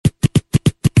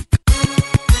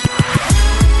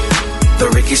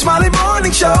Ricky Smiley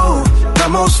Morning Show, the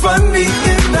most funny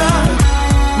in the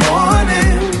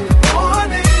morning.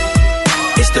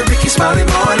 It's the Ricky Smiley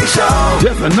Morning Show.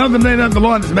 Just another day that the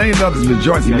Lord has made. Let us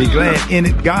rejoice and be glad in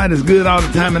it. God is good all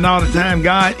the time, and all the time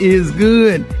God is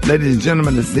good. Ladies and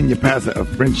gentlemen, the senior pastor of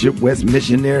Friendship West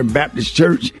Missionary Baptist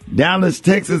Church, Dallas,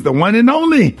 Texas, the one and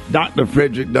only Dr.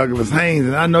 Frederick Douglass Haynes.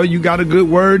 And I know you got a good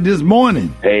word this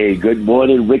morning. Hey, good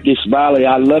morning, Ricky Smiley.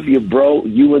 I love you, bro.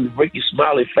 You and the Ricky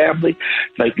Smiley family,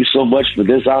 thank you so much for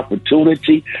this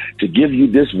opportunity to give you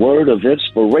this word of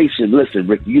inspiration. Listen,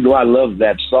 Ricky, you know I love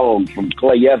that song from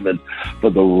Clay Evans, For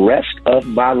the Rest of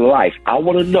My Life. I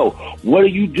want to know, what are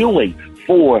you doing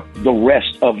for the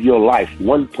rest of your life?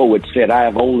 One poet said, I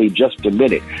have only just a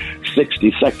minute,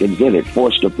 60 seconds in it,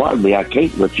 forced upon me. I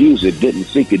can't refuse it, didn't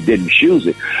seek it, didn't choose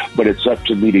it, but it's up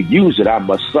to me to use it. I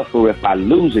must suffer if I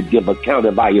lose it, give account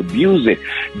if I abuse it.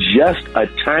 Just a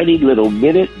tiny little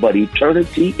minute, but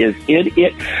eternity is in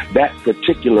it. That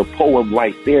particular poem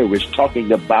right there is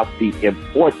talking about the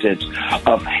importance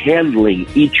of handling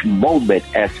each moment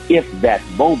as if that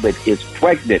moment is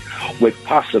pregnant with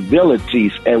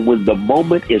possibilities. And when the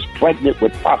moment is pregnant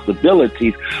with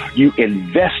possibilities, you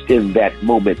invest in that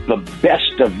moment, the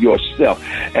best of yourself.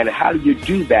 And how do you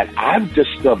do that? I've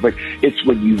discovered it's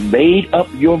when you made up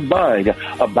your mind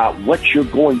about what you're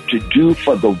going to do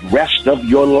for the rest of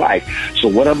your life. So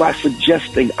what am I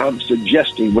suggesting? I'm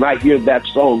suggesting when I hear that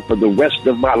song, For the Rest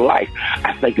of My Life,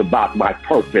 I think about my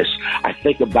purpose. I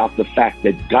think about the fact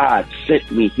that God sent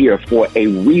me here for a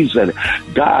reason.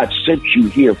 God sent you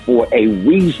here for a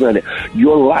reason.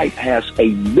 Your life has a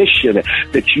mission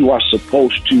that you are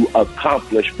supposed to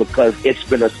accomplish because it's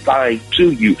been assigned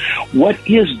to you. What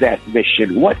is that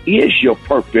mission? What is your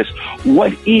purpose?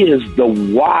 What is the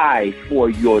why for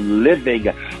your living?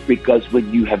 Because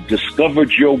when you have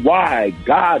discovered your why,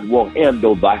 God will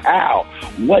handle the how.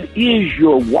 What is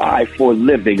your why for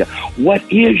living? What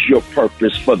is your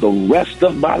purpose? For the rest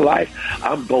of my life,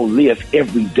 I'm going to live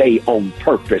every day on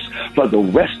purpose. For the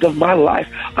rest of my life,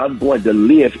 I'm going to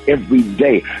live every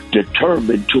day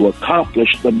determined to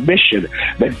accomplish the mission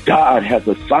that God has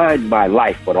assigned my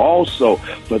life. But also,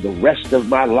 for the rest of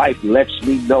my life lets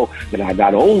me know that I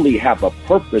not only have a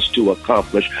purpose to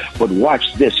accomplish, but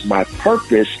watch this, my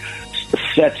purpose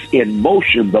sets in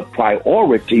motion the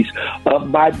priorities of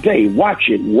my day. Watch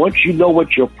it. Once you know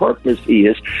what your purpose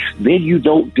is, then you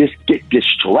don't get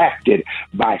distracted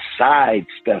by side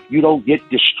stuff. You don't get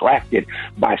distracted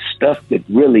by stuff that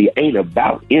really ain't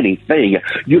about anything.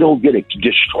 You don't get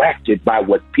distracted by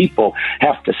what people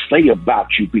have to say about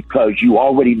you because you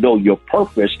already know your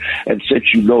purpose. And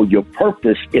since you know your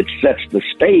purpose, it sets the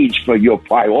stage for your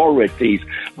priorities.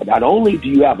 But not only do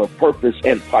you have a purpose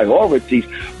and priorities,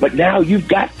 but now you've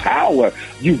got power.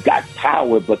 You've got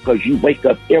power because you wake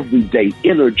up every day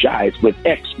energized with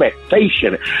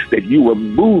expectation that you are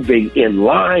moving in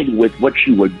line with what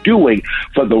you were doing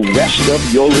for the rest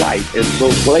of your life. And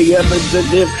so Clay Evans and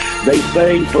them, they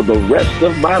sang, for the rest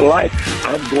of my life,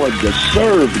 I'm going to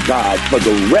serve God. For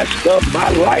the rest of my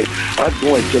life, I'm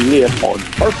going to live on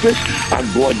purpose.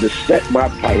 I'm going to set my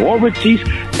priorities,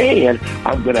 and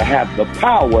I'm going to have the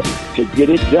power to get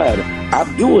it done.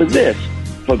 I'm doing this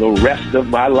for the rest of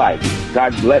my life.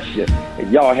 God bless you,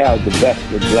 and y'all have the best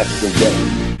and blessed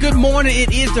day. Good morning.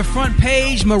 It is the front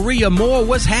page. Maria Moore,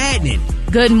 what's happening?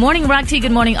 Good morning, Rock T.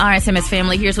 Good morning, RSMS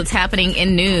family. Here's what's happening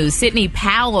in news. Sidney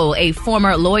Powell, a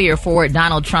former lawyer for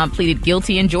Donald Trump, pleaded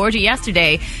guilty in Georgia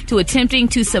yesterday to attempting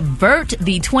to subvert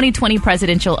the 2020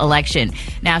 presidential election.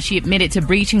 Now, she admitted to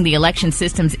breaching the election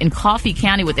systems in Coffee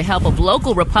County with the help of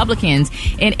local Republicans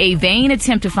in a vain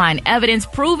attempt to find evidence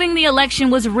proving the election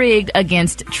was rigged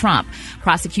against Trump.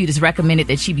 Prosecutors recommended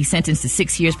that she be sentenced to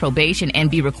 6 years probation and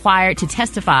be required to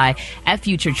testify at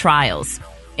future trials.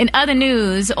 In other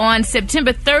news, on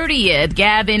September 30th,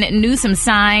 Gavin Newsom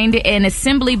signed an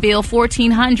Assembly Bill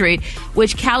 1400,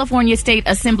 which California State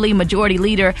Assembly Majority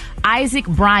Leader Isaac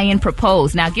Bryan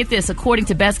proposed. Now, get this. According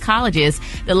to Best Colleges,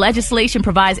 the legislation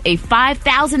provides a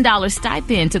 $5,000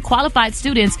 stipend to qualified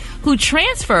students who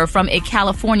transfer from a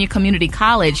California community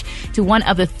college to one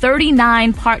of the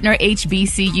 39 partner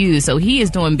HBCUs. So he is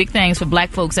doing big things for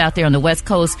black folks out there on the West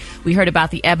Coast. We heard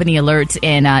about the Ebony Alerts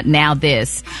and now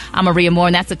this. I'm Maria Moore,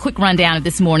 and that's That's a quick rundown of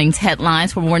this morning's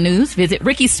headlines. For more news, visit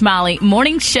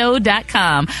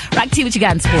RickySmileyMorningShow.com. Rock T, what you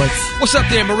got in sports? What's up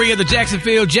there, Maria? The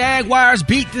Jacksonville Jaguars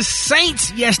beat the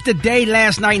Saints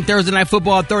last night in Thursday Night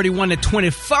Football,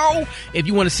 31-24. If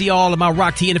you want to see all of my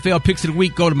Rock T NFL picks of the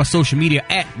week, go to my social media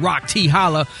at Rock T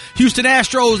Holla. Houston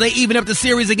Astros, they even up the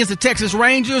series against the Texas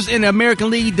Rangers in the American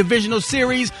League Divisional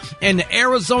Series, and the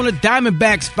Arizona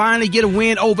Diamondbacks finally get a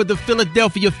win over the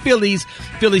Philadelphia Phillies.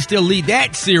 Phillies still lead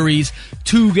that series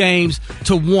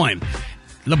 2-1.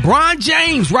 LeBron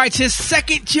James writes his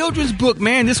second children's book,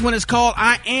 man. This one is called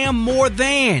I Am More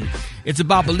Than. It's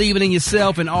about believing in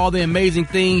yourself and all the amazing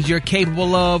things you're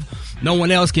capable of. No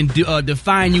one else can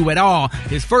define you at all.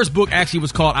 His first book actually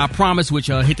was called I Promise, which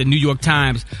hit the New York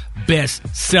Times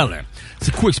bestseller. It's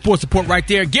a quick sports report right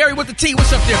there. Gary with the T.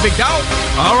 What's up there, big dog?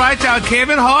 All right, y'all.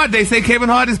 Kevin Hart. They say Kevin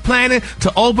Hart is planning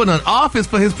to open an office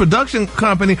for his production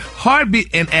company,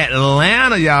 Heartbeat, in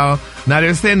Atlanta, y'all. Now,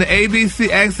 they're saying the ABC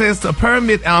access a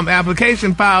permit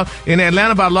application filed in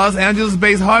Atlanta by Los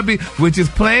Angeles-based Heartbeat, which is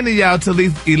planning, y'all, to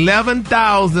lease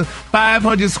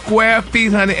 11,500 square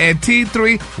feet, honey, at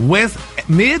T3 West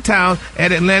Midtown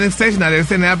at Atlantic Station. Now, they're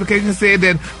saying the application said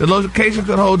that the location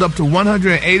could hold up to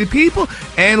 180 people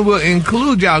and will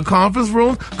include, y'all, conference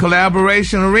rooms,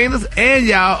 collaboration arenas, and,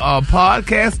 y'all, a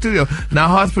podcast studio. Now,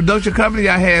 Hart's production company,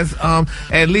 y'all, has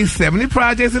at least 70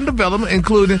 projects in development,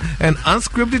 including an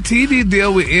unscripted TV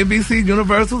deal with NBC,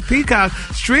 Universal, Peacock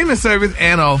streaming service,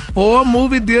 and a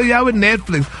 4-movie deal, y'all, with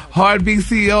Netflix. Heartbeat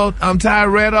CEO Ty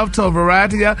Radoff told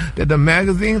Variety, y'all, that the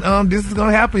magazine, this is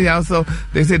going to happen, y'all. So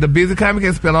they said the busy comic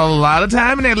has spent a lot of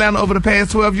time in Atlanta over the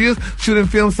past 12 years shooting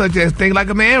films such as Think Like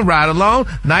a Man, Ride Alone,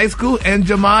 Night School, and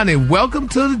Jumanji. Welcome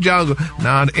to the jungle.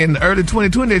 Now, in early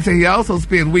 2020, they say he also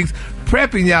spent weeks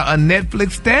prepping, y'all, a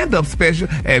Netflix stand-up special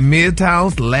at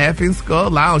Midtown's Laughing Skull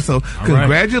Lounge. So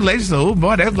congratulations. Right. Oh,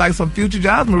 boy, that's like some future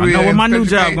jobs, Maria. I know where my new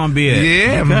job going to be at.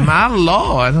 Yeah, okay. My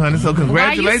Lord, honey. So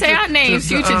congratulations. Why you say our names,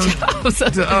 future jobs?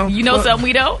 You know something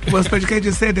we don't? Well, Special K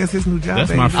just said that's his new job.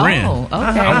 That's baby. my friend. Oh,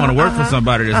 okay. I want to work for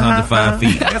somebody that's under 5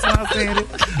 feet. That's why I said it.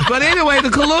 But anyway, the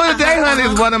color today, honey,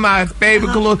 is one of my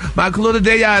favorite colors. My color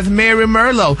today, y'all, is Mary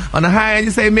Merlot. On the high end,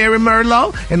 you say Mary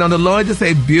Merlot, and on the low end, you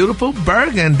say beautiful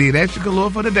burgundy. That's your color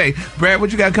for today. Brad,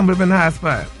 what you got coming up in the hot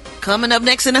spot? Coming up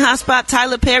next in the hot spot,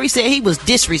 Tyler Perry said he was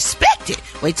disrespected.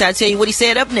 Wait till I tell you what he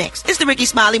said up next. It's the Ricky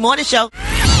Smiley Morning Show.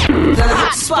 The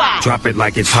hot spot. Drop it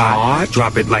like it's hot.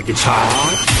 Drop it like it's hot.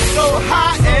 So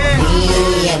hot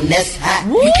and that's hot.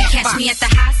 You can catch me at the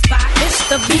hot spot. It's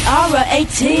the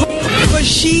BR18. But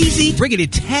Sheezy, Briggity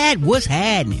Tad, what's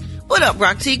happening? What up,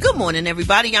 Rock T? Good morning,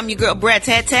 everybody. I'm your girl, Brad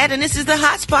Tat Tat, and this is the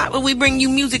hot spot where we bring you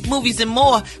music, movies, and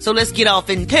more. So let's get off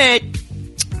into it.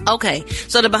 Okay,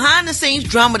 so the behind-the-scenes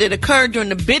drama that occurred during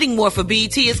the bidding war for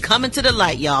BET is coming to the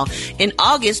light, y'all. In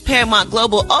August, Paramount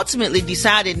Global ultimately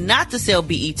decided not to sell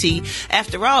BET,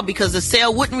 after all, because the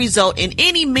sale wouldn't result in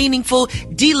any meaningful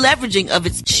deleveraging of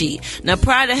its sheet. Now,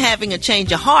 prior to having a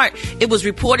change of heart, it was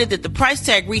reported that the price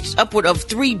tag reached upward of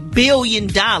 $3 billion.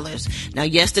 Now,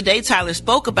 yesterday, Tyler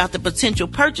spoke about the potential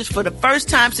purchase for the first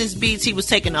time since BET was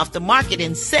taken off the market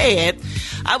and said,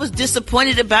 I was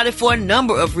disappointed about it for a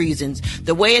number of reasons.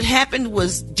 The way it happened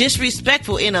was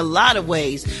disrespectful in a lot of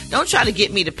ways. Don't try to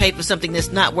get me to pay for something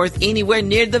that's not worth anywhere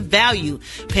near the value.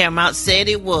 Paramount said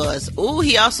it was. Ooh,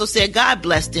 he also said God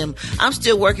bless them. I'm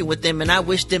still working with them and I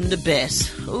wish them the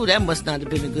best. Ooh, that must not have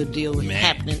been a good deal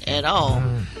happening at all.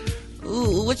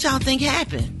 Ooh, what y'all think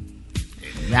happened?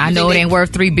 I know it ain't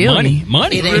worth $3 billion.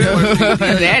 Money. It ain't worth $3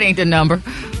 billion. That ain't the number.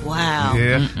 Wow.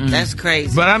 Yeah. That's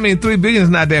crazy. But I mean, $3 billion is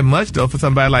not that much though for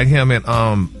somebody like him and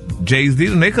Jay-Z.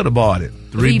 They could have bought it.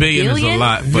 $3 billion is a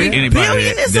lot for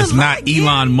anybody that's not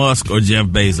Elon Musk or Jeff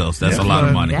Bezos. That's a lot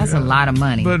of money. That's a lot of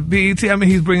money. But BET, I mean,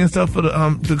 he's bringing stuff for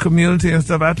the community and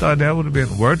stuff. I thought that would have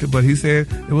been worth it, but he said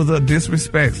it was a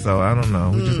disrespect. So I don't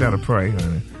know. We just gotta pray,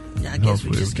 honey. I guess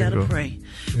we just gotta pray.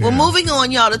 Yeah. Well, moving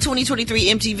on, y'all, the 2023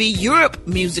 MTV Europe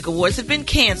Music Awards have been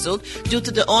canceled due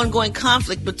to the ongoing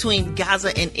conflict between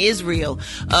Gaza and Israel.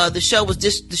 The show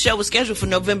was scheduled for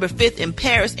November 5th in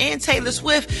Paris, and Taylor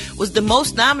Swift was the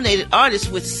most nominated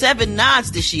artist with 7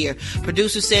 nods this year.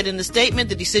 Producers said in the statement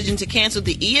the decision to cancel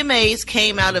the EMAs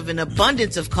came out of an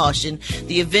abundance of caution.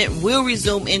 The event will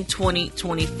resume in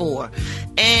 2024.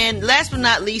 And last but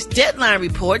not least, Deadline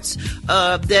reports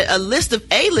that a list of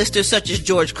A-listers such as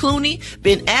George Clooney,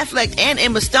 Ben Affleck, and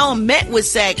Emma Stone met with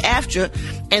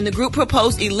SAG-AFTRA and the group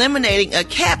proposed eliminating a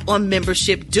cap on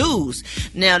membership dues.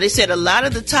 Now, they said a lot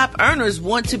of the top earners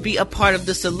want to be a part of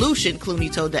the solution,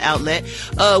 Clooney told the outlet.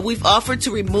 We've offered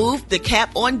to remove the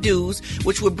cap on dues,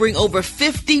 which would bring over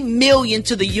 $50 million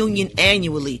to the union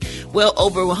annually. Well,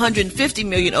 over $150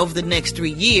 million over the next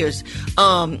 3 years.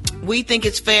 We think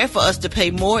it's fair for us to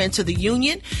pay more into the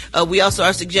union. We also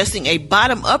are suggesting a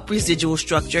bottom-up residual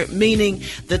structure, meaning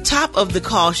the top of the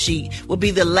call sheet will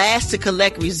be the last to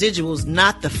collect residuals,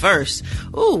 not the first.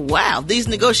 Oh, wow. These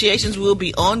negotiations will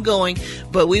be ongoing,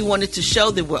 but we wanted to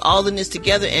show that we're all in this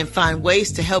together and find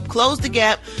ways to help close the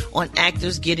gap on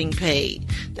actors getting paid.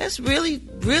 That's really,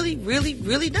 really, really,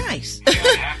 really nice. May I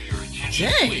have your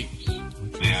attention,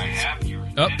 please? May I have your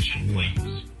attention, please?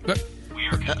 We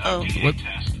are conducting a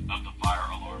test of the fire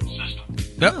alarm system.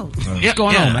 What's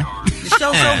going on, man?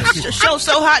 The show's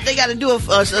so hot, they got to do a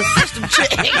system check.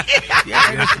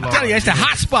 I'm telling you, it's the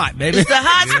hot spot, baby. It's the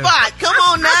hot spot. Come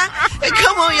on now. Hey,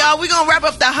 come on, y'all. We're going to wrap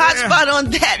up the hot spot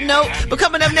on that note. But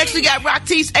coming up next, we got Rock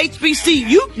T's HBC.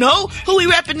 You know who we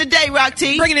repping today, Rock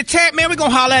T? Bringing the tap, man. We're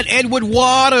going to holler at Edward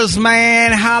Waters,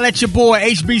 man. Holler at your boy,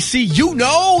 HBC. You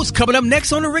know. It's coming up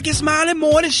next on the Ricky Smiley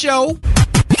Morning Show.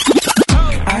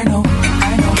 I know.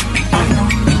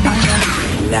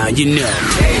 Now you know.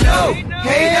 Hey, no.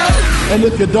 Hey, no. And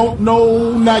if you don't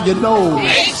know, now you know.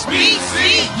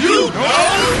 HBC, you know.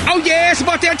 Oh, yeah. It's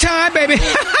about that time, baby.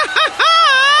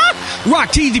 Rock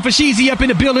Teasy for Sheezy up in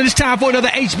the building. It's time for another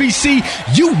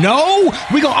HBC. You know,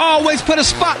 we're going to always put a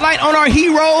spotlight on our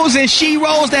heroes and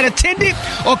she-ros that attended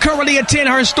or currently attend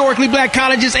her historically black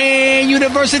colleges and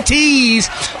universities.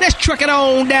 Let's truck it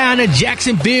on down to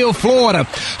Jacksonville, Florida.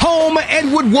 Home of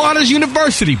Edward Waters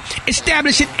University,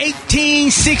 established in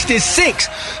 1866.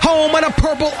 Home of the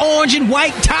purple, orange, and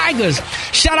white Tigers.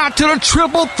 Shout out to the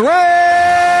Triple Thread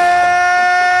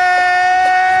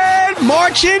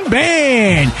Marching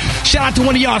Band. Shout out to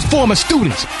one of y'all's former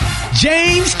students,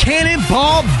 James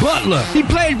Cannonball Butler. He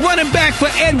played running back for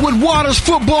Edward Waters'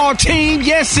 football team.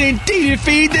 Yes, indeed,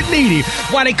 feed the needy.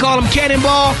 Why they call him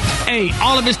Cannonball? Hey,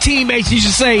 all of his teammates used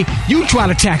to say, you try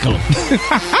to tackle him.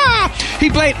 He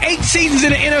played 8 seasons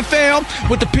in the NFL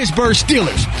with the Pittsburgh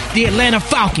Steelers, the Atlanta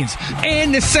Falcons,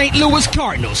 and the St. Louis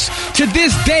Cardinals. To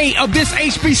this day of this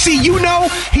HBC, you know,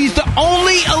 he's the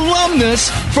only alumnus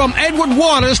from Edward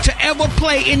Waters to ever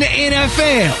play in the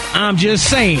NFL. I'm just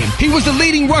saying. He was the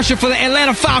leading rusher for the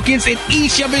Atlanta Falcons in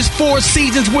each of his 4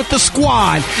 seasons with the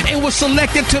squad and was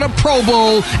selected to the Pro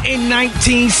Bowl in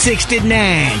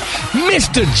 1969.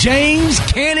 Mr. James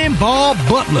Cannonball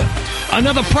Butler,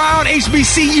 another proud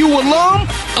HBCU alum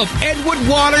of Edward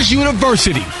Waters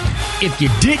University. If you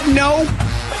didn't know,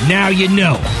 now you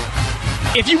know.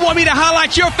 If you want me to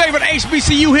highlight your favorite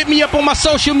HBCU, hit me up on my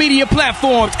social media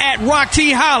platforms at Rock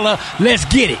T Holla. Let's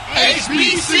get it.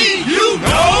 HBC, you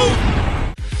know.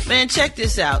 Man, check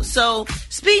this out. So,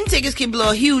 speeding tickets can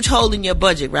blow a huge hole in your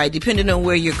budget, right? Depending on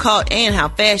where you're caught and how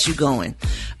fast you're going.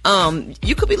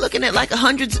 You could be looking at like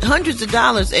hundreds of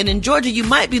dollars, and in Georgia you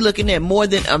might be looking at more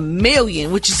than $1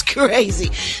 million, which is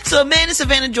crazy. So a man in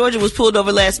Savannah, Georgia was pulled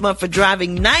over last month for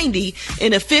driving 90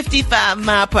 in a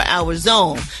 55-mile-per-hour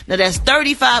zone. Now that's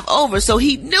 35 over, so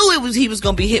he knew he was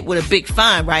going to be hit with a big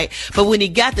fine, right? But when he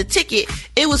got the ticket,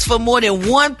 it was for more than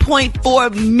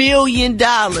 $1.4 million.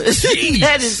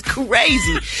 That is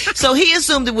crazy. So he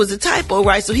assumed it was a typo,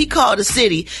 right? So he called the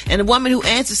city, and the woman who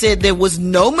answered said there was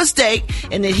no mistake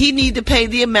and that he needed to pay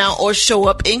the amount or show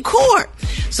up in court.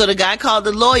 So the guy called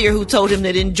the lawyer, who told him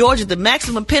that in Georgia, the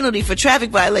maximum penalty for traffic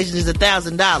violations is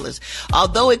 $1,000.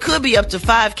 Although it could be up to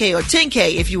 $5,000 or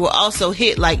 $10,000 if you were also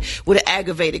hit like with an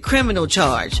aggravated criminal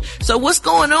charge. So what's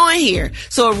going on here?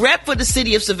 So a rep for the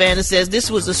city of Savannah says this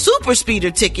was a super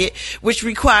speeder ticket, which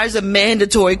requires a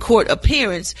mandatory court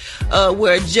appearance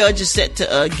where a judge is set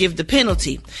to give the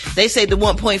penalty. They say the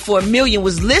 $1.4 million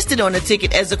was listed on the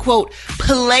ticket as a, quote,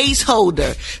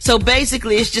 placeholder. So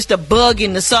basically it's just a bug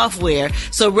in the software.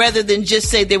 So rather than just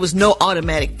say there was no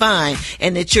automatic fine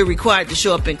and that you're required to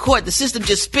show up in court, the system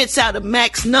just spits out a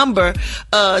max number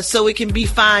so it can be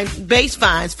base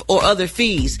fines or other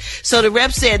fees. So the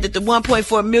rep said that the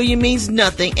 $1.4 million means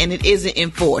nothing and it isn't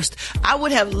enforced. I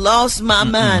would have lost my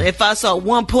mind if I saw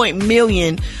 $1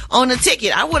 million on a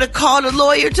ticket. I would have called a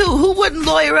lawyer too. Who wouldn't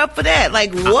lawyer up for that?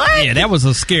 Like what? Yeah, that was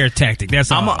a scare tactic.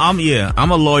 That's all.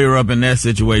 I'm a lawyer up in that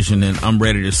situation, and I'm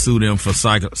ready to sue them for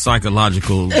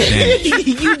psychological damage.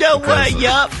 You know what?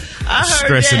 Yup. I heard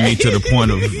stressing that. me to the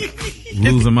point of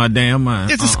losing my damn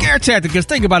mind. It's a scare tactic, because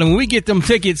think about it. When we get them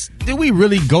tickets, do we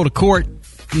really go to court?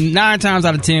 9 times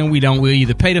out of 10, we don't. We'll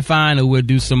either pay the fine or we'll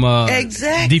do some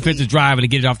defensive driving to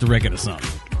get it off the record or something.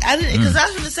 I didn't, because I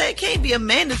was going to say it can't be a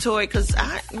mandatory, because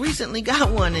I recently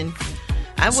got one and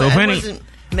it wasn't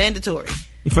mandatory.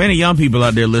 For any young people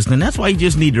out there listening, that's why you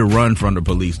just need to run from the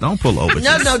police. Don't pull over.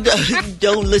 No,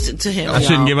 don't listen to him. I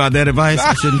shouldn't give out that advice.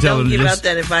 I shouldn't tell them. Don't give out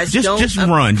that advice. Just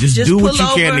run. Just do what you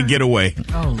can to get away.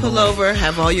 Pull over.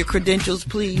 Have all your credentials,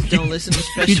 please. Don't listen to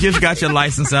special. You just got your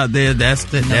license out there. That's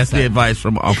the advice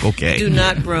from Uncle K. Do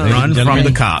not run. Run from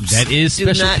the cops. That is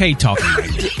Special K talking.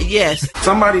 Yes.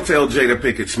 Somebody tell Jada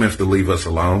Pinkett Smith to leave us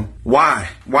alone. Why?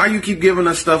 Why you keep giving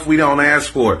us stuff we don't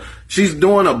ask for? She's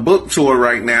doing a book tour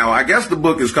right now. I guess the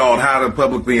book is called How to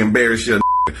Publicly Embarrass Your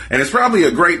and it's probably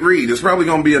a great read. It's probably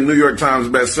going to be a New York Times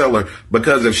bestseller,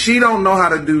 because if she don't know how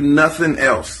to do nothing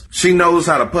else, she knows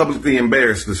how to publicly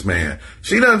embarrass this man.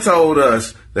 She done told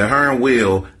us that her and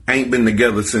Will ain't been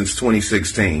together since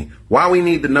 2016. Why we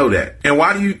need to know that? And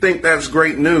why do you think that's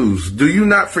great news? Do you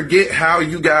not forget how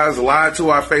you guys lied to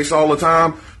our face all the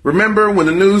time? Remember when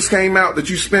the news came out that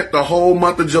you spent the whole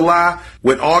month of July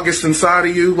with August inside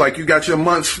of you, like you got your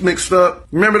months mixed up?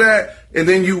 Remember that? And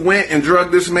then you went and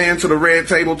drugged this man to the Red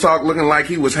Table Talk looking like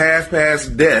he was half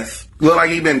past death. Looked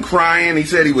like he'd been crying. He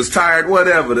said he was tired,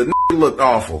 whatever. The looked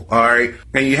awful, all right?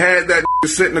 And you had that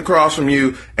sitting across from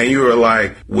you, and you were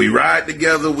like, we ride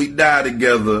together, we die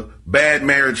together. Bad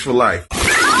marriage for life.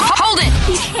 Hold it!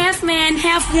 He's half man,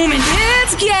 half woman.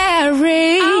 It's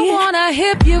Gary. I wanna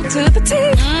hip you to the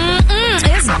teeth.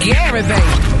 It's Gary, baby.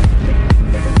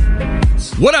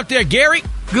 What up there, Gary?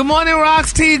 Good morning,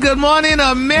 Rocks T. Good morning,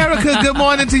 America. Good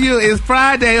morning to you. It's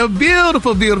Friday, a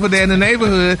beautiful, beautiful day in the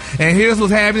neighborhood. And here's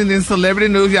what's happening in celebrity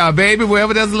news, y'all. Baby,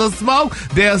 wherever there's a little smoke,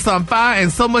 there's some fire.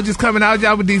 And so much is coming out,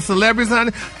 y'all, with these celebrities,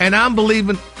 honey. And I'm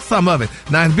believing some of it.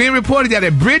 Now, it's being reported, y'all,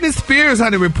 that Britney Spears,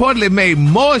 honey, reportedly made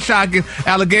more shocking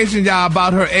allegations, y'all,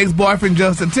 about her ex-boyfriend,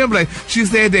 Justin Timberlake. She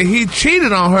said that he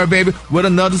cheated on her, baby, with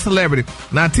another celebrity.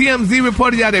 Now, TMZ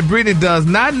reported, y'all, that Britney does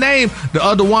not name the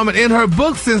other woman in her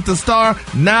book, since the star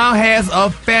now has a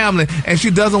family, and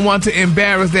she doesn't want to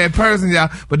embarrass that person, y'all.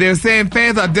 But they're saying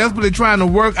fans are desperately trying to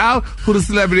work out who the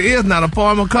celebrity is. Now, the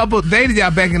former couple dated,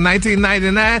 y'all, back in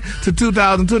 1999 to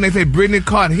 2002, and they say Britney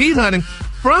caught heat, honey,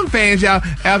 from fans, y'all,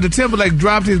 after Timberlake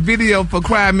dropped his video for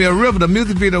Cry Me a River, the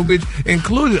music video, which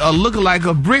included a lookalike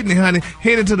of Britney, honey,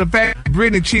 headed to the fact that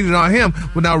Britney cheated on him.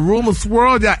 But now rumors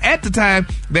swirled, y'all, at the time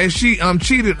that she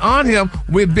cheated on him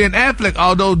with Ben Affleck,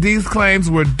 although these claims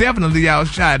were definitely, y'all,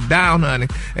 shot down, honey.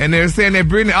 And they're saying that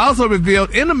Britney also revealed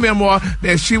in the memoir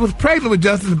that she was pregnant with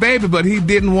Justin's baby, but he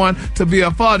didn't want to be a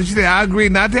father. She said, I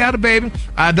agreed not to have the baby.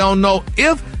 I don't know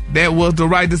if that was the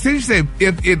right decision. She said,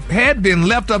 if it had been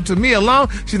left up to me alone,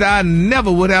 she said, I never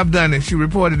would have done it. She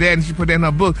reported that, and she put that in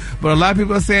her book. But a lot of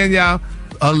people are saying, y'all,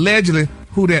 allegedly,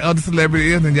 who that other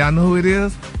celebrity is, and y'all know who it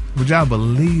is? Would y'all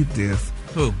believe this?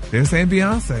 Who? They're saying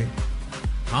Beyonce.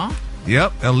 Huh?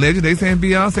 Yep, allegedly they saying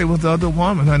Beyonce was the other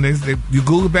woman, honey. You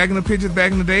Google back in the pictures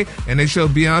back in the day, and they show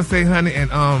Beyonce, honey, and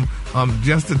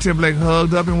Justin Timberlake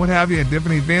hugged up and what have you at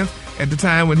different events at the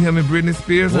time when him and Britney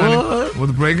Spears, honey,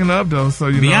 was breaking up, though.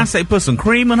 So Beyonce put some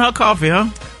cream in her coffee, huh?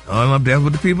 That's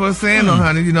what the people are saying, though,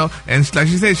 honey, you know. And like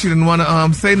she said, she didn't want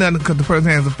to say nothing because the person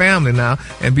has a family now,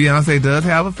 and Beyonce does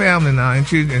have a family now, and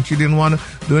she didn't want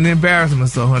to do an embarrassment.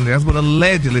 So, honey, that's what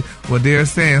allegedly what they're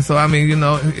saying. So, I mean, you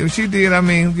know, if she did, I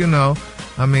mean, you know.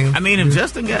 if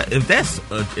Justin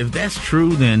if that's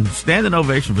true, then standing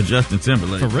ovation for Justin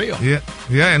Timberlake. For real.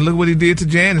 Yeah, and look what he did to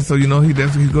Janet. So, you know, he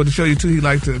go to show you, too, he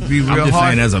likes to be real hard. I'm just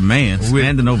saying, as a man,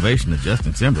 standing ovation to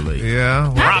Justin Timberlake. Yeah.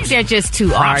 Well, I think they're just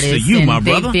two artists, to you, and my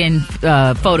brother. they've been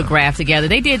photographed together.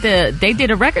 They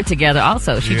did a record together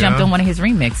also. She jumped on one of his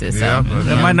remixes. So.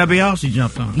 That might not be all she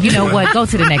jumped on. You know what? Go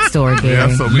to the next story, Gary.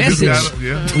 Yeah, so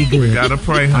we gotta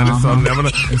pray, honey. So never.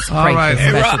 All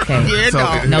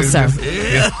right. No, sir.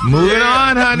 Moving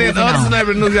on, honey. Other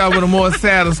celebrity news, y'all, with a more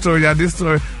sadder story, y'all. This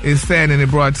story is sad and it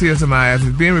brought tears to my eyes.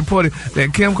 It's being reported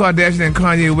that Kim Kardashian and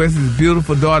Kanye West's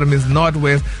beautiful daughter, Miss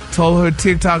Northwest, told her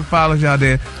TikTok followers, y'all,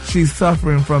 that she's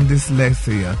suffering from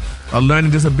dyslexia, a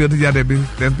learning disability, y'all,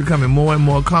 that's becoming more and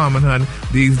more common, honey,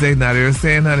 these days. Now, they're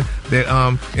saying, honey, that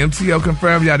MTO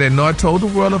confirmed, y'all, that North told the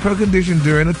world of her condition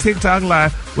during a TikTok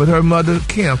live with her mother,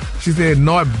 Kim. She said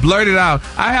North blurted out,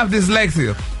 I have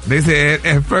dyslexia. They said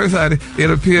at first, honey, it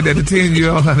appeared that the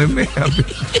 10-year-old, honey, may have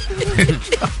been.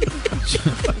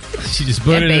 She just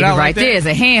blurted it out right there is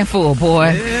a handful, boy.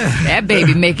 Yeah. That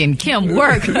baby making Kim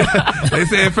work. They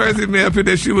said at first it may appear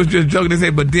that she was just joking. They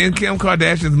said, but then Kim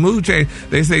Kardashian's mood changed.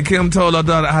 They say Kim told her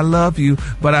daughter, I love you,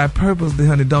 but I purposely,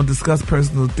 honey, don't discuss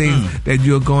personal things that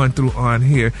you're going through on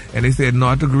here. And they said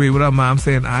not to agree with her mom,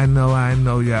 saying, I know,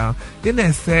 y'all. Isn't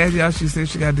that sad, y'all? She said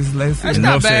she got dyslexia. That's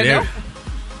not bad,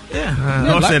 though. Yeah.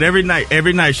 No, said every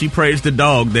night she prays the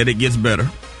dog that it gets better.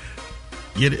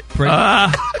 Get it?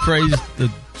 Praise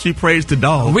the. She prays the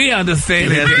dog. We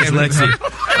understand it. Dyslexia.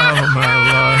 Oh my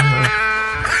Lord.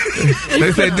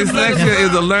 They say dyslexia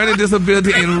is a learning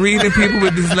disability in reading. People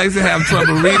with dyslexia have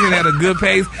trouble reading at a good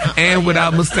pace and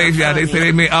without mistakes, y'all. They say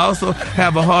they may also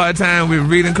have a hard time with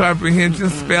reading comprehension,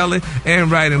 spelling,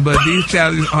 and writing, but these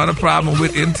challenges aren't a problem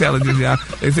with intelligence, y'all.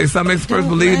 They say some experts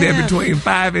believe that between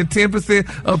 5 and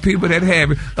 10% of people that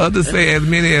have it. Others say as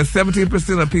many as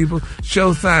 17% of people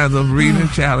show signs of reading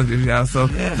challenges, y'all. So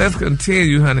let's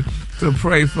continue, honey, to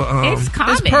pray for it's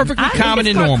common. It's perfectly common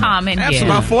and normal. Common, That's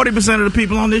about 40% of the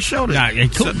people on this show.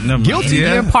 Guilty.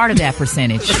 You're part of that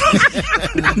percentage. It's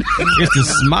the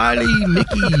Smiley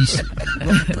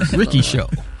Ricky show.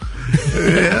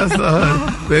 Yeah,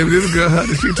 so, baby, this girl,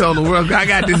 honey, she told the world, I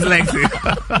got dyslexia.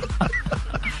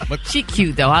 But she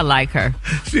cute though. I like her.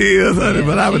 She is, honey.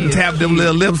 But I would tap them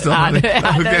little lips on her.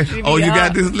 Okay. Oh, you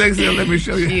got dyslexia? Let me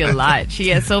show you. She a lot. She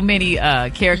has so many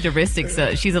characteristics.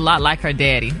 She's a lot like her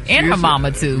daddy and her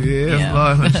mama too. Yes,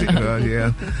 Lord.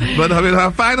 Yeah. But I mean,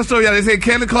 her final story, they say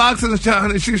Kelly Clarkson,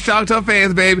 she shocked her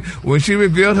fans, baby, when she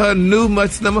revealed her new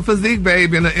much slimmer physique,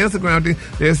 baby, in her Instagram thing.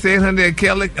 They're saying her that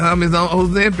Kelly is on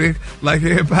Ozempic like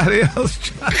everybody else.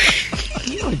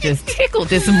 You were just tickled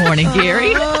this morning,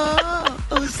 Gary.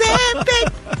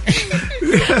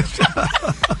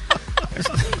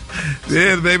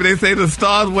 Yes, baby. They say the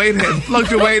star's weight has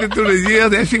fluctuated through the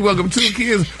years as she welcomed 2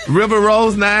 kids, River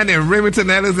Rose 9 and Remington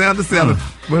Alexander 7,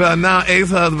 with her now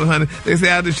ex-husband, honey. They say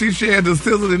after she shared the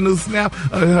sizzling new snap,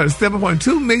 her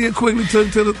 7.2 million quickly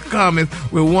took to the comments,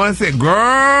 with one said,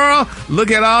 "Girl, look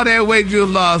at all that weight you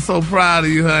lost. So proud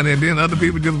of you, honey." And then other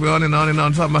people just went on and on and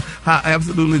on talking about how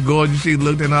absolutely gorgeous she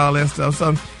looked and all that stuff.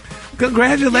 So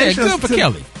congratulations. Yeah, good for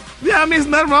Kelly. Yeah, I mean, there's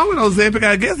nothing wrong with Ozempic.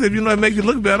 I guess if it makes you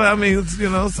look better, I mean, it's,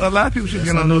 so a lot of people should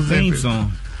get on those theme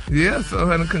song. Yeah, so,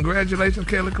 honey, congratulations,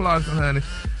 Kelly Clarkson, honey,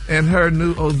 and her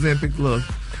new Ozempic look.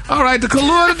 All right, the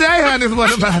Kahlua today, honey, is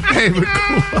one of my favorite.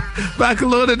 My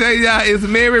Kahlua today, y'all, is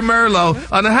Mary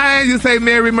Merlot. On the high end, you say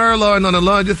Mary Merlot, and on the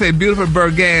low end, you say beautiful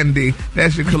Burgundy.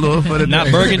 That's your Kahlua for the day.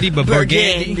 Not Burgundy, but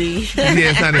Burgundy.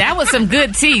 Yes, honey. That was some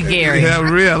good tea, Gary. Yeah,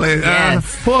 really.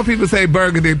 Yes. Poor people say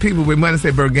Burgundy. People with money say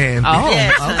Burgundy. Oh,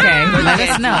 yes, okay. Let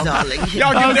us know.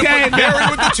 Y'all give it Mary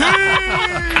with the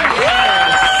tea.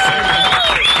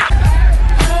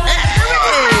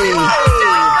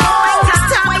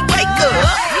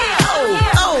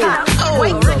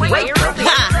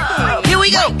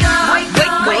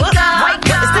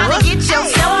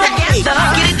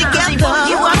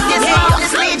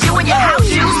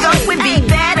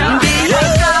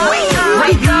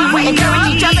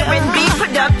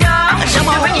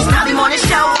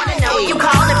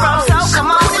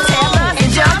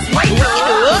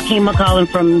 Kima calling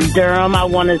from Durham. I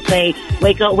want to say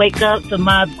wake up to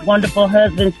my wonderful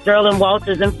husband, Sterling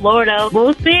Walters in Florida.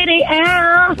 Boo City,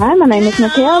 Al. Hi, my name is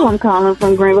Mikhail. I'm calling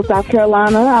from Greenville, South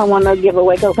Carolina. I want to give a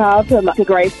wake-up call to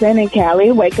Grayson and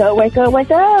Callie. Wake up, wake up, wake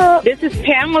up. This is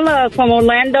Pamela from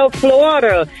Orlando,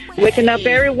 Florida. Waking up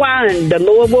everyone. The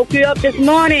Lord woke you up this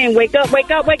morning. Wake up,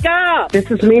 wake up, wake up. This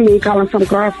is Mimi calling from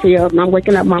Garfield. And I'm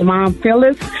waking up my mom,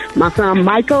 Phyllis, my son,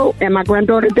 Michael, and my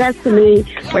granddaughter, Destiny.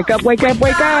 Wake up, wake up,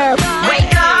 wake up.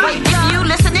 Wake up, if you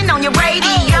listening on your radio.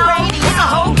 It's a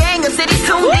whole gang of cities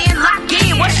tuned in, locked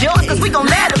in. What's yours? Cause we gon'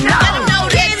 let them know.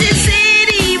 Kansas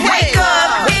City, wake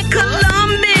up. In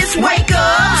Columbus, wake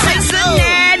up.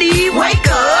 Cincinnati, wake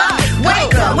up.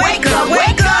 Wake up, wake up,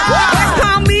 wake up. West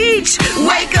Palm Beach,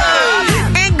 wake up.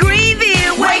 In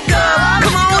Greenville, wake up.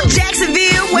 Come on,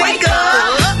 Jacksonville, wake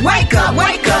up. Wake up,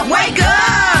 wake up, wake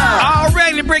up. All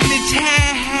right, to bring the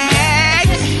tag.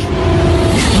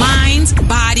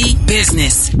 Body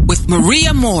Business with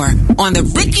Maria Moore on the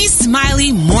Ricky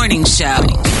Smiley Morning Show.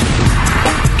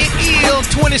 It is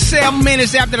 27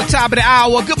 minutes after the top of the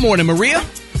hour. Good morning, Maria.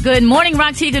 Good morning,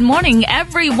 Rock T. Good morning,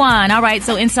 everyone. All right,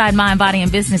 so inside Mind, Body,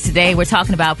 and Business today, we're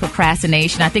talking about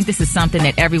procrastination. I think this is something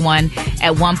that everyone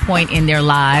at one point in their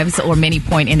lives or many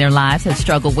point in their lives has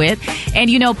struggled with. And,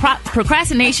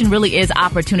 procrastination really is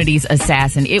opportunity's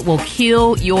assassin. It will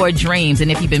kill your dreams.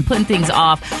 And if you've been putting things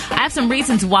off, I have some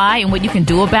reasons why and what you can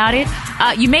do about it.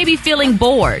 You may be feeling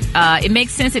bored. It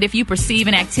makes sense that if you perceive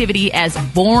an activity as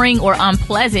boring or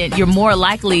unpleasant, you're more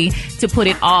likely to put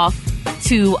it off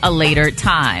to a later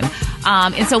time.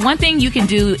 And so one thing you can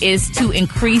do is to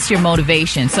increase your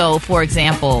motivation. So, for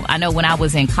example, I know when I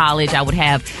was in college, I would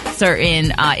have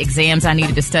certain exams I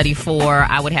needed to study for.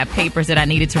 I would have papers that I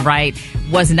needed to write.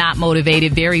 Was not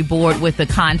motivated, very bored with the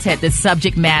content, the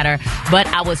subject matter, but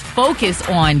I was focused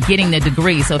on getting the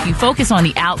degree. So if you focus on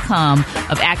the outcome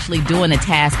of actually doing the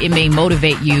task, it may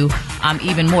motivate you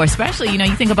even more. Especially,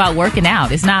 you think about working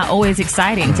out. It's not always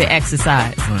exciting to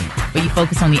exercise, but you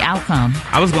focus on the outcome.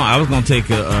 I was gonna take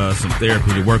some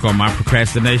therapy to work on my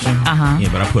procrastination. Yeah,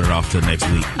 but I put it off till next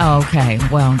week. Oh, okay.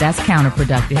 Well, that's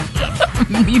counterproductive.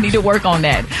 You need to work on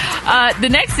that. The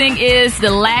next thing is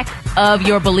the lack of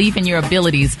your belief in your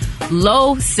abilities.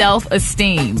 Low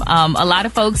self-esteem. A lot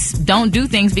of folks don't do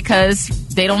things because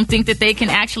they don't think that they can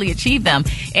actually achieve them.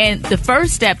 And the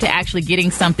first step to actually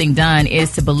getting something done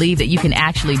is to believe that you can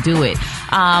actually do it.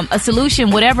 A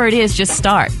solution, whatever it is, just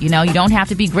start. You don't have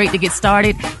to be great to get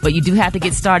started, but you do have to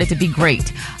get started to be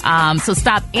great. So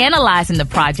stop analyzing the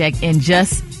project and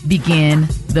just begin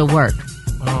the work.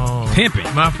 Pimping.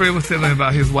 My friend was telling me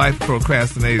about his wife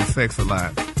procrastinated sex a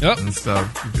lot. Yep. And so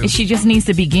she just needs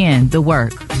to begin the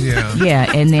work. Yeah.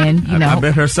 Yeah, and then, I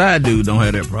bet her side dude don't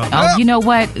have that problem. Oh, you know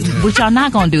what? What y'all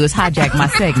not going to do is hijack my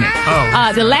segment.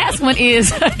 The last one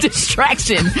is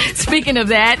distraction. Speaking of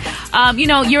that,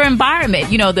 your environment,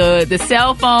 the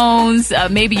cell phones,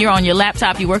 maybe you're on your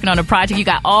laptop, you're working on a project, you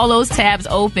got all those tabs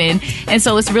open. And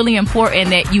so it's really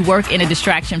important that you work in a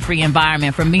distraction-free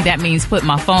environment. For me, that means putting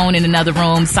my phone in another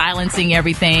room, silencing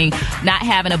everything, not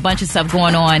having a bunch of stuff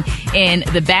going on in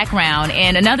the background.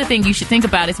 And another thing you should think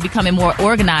about is becoming more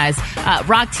organized.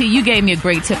 Rock T, you gave me a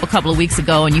great tip a couple of weeks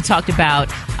ago, and you talked about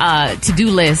to-do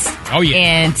lists. Oh, yeah.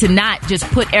 And to not just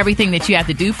put everything that you have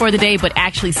to do for the day, but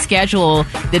actually schedule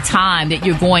the time that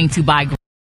you're going to buy.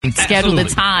 Schedule the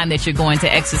time that you're going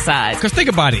to exercise. Because think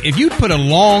about it. If you put a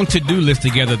long to-do list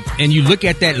together and you look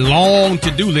at that long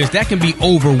to-do list, that can be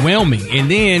overwhelming.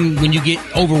 And then when you get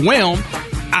overwhelmed,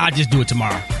 I'll just do it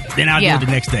tomorrow. Then I'll do it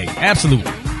the next day.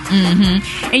 Absolutely.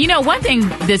 Mm-hmm. And one thing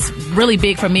that's really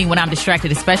big for me when I'm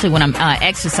distracted, especially when I'm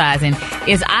exercising,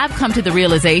 is I've come to the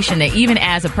realization that even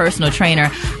as a personal trainer,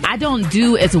 I don't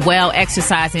do as well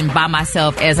exercising by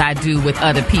myself as I do with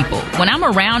other people. When I'm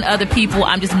around other people,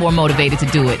 I'm just more motivated to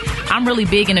do it. I'm really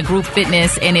big into group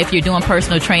fitness, and if you're doing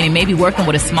personal training, maybe working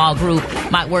with a small group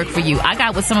might work for you. I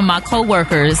got with some of my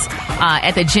coworkers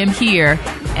at the gym here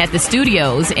at the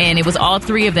studios, and it was all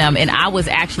three of them, and I was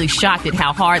actually shocked at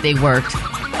how hard they worked.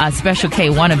 Special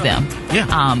K, one of them.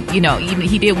 Yeah. Even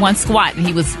he did one squat and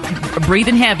he was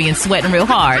breathing heavy and sweating real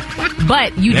hard.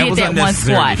 But you did that one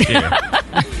squat.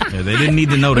 Yeah, they didn't need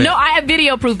to know that. No, I have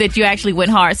video proof that you actually went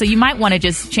hard. So you might want to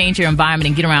just change your environment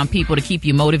and get around people to keep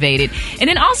you motivated. And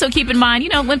then also keep in mind,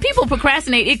 when people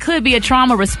procrastinate, it could be a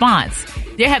trauma response.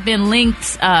 There have been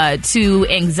links to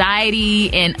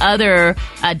anxiety and other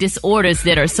disorders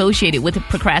that are associated with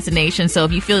procrastination. So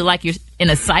if you feel like you're in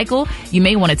a cycle, you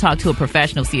may want to talk to a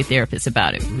professional, see a therapist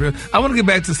about it. I want to get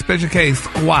back to Special K's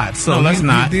squat. So no, that's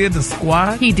not. He did the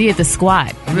squat? He did the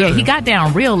squat. Really? Yeah, he got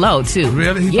down real low, too.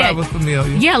 Really? He probably was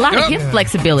familiar. Yeah, a lot of hip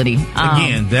flexibility.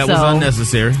 Again, that was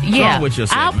unnecessary. Yeah,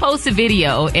 I'll post a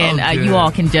video, and you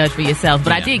all can judge for yourself.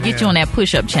 But I did get you on that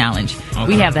push-up challenge. Okay.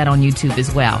 We have that on YouTube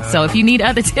as well. So if you need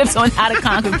other tips on how to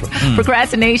conquer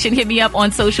procrastination, hit me up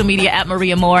on social media at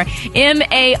Maria Moore, MariaMore.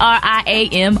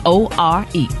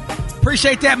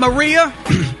 Appreciate that, Maria.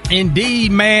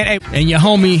 Indeed, man. Hey, and your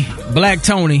homie, Black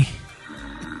Tony,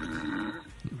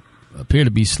 appear to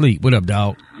be asleep. What up,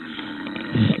 dog?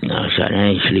 No, son, I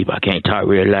ain't sleep. I can't talk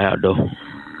real loud, though.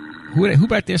 Who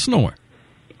back there snoring?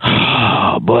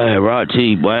 Oh, boy, Rod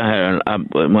T, boy,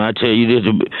 when I tell you this,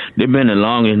 it's been the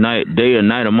longest day or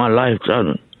night of my life,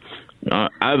 son.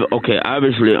 Okay,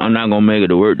 obviously, I'm not going to make it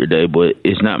to work today, but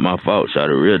it's not my fault, so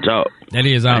the real talk. That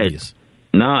is obvious.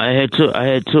 I had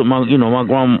took my,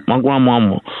 my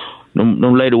grandmama.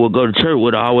 Them lady would go to church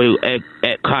with her, always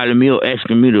calling me or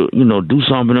asking me to, do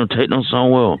something or take them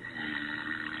somewhere.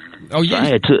 Oh,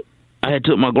 yeah. So I had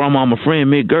took my grandmama friend,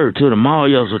 Mick Gert, to the mall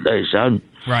yesterday, son.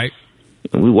 Right.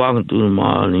 And we walking through the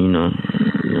mall, and,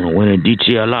 went in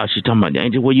DTLR. She talking about,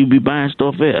 ain't this where you be buying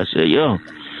stuff at? I said, yeah.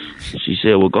 She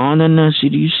said, well, go on in there. Do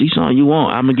you see something you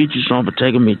want? I'm going to get you something for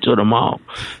taking me to the mall.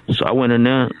 So I went in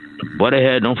there. Boy, they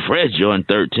had them fresh Jordan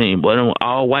 13. Boy, them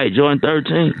all white Jordan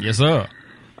 13. Yes, sir.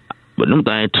 But them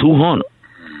things 200.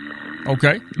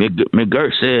 Okay.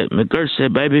 McGirt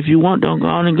said, baby, if you want, don't go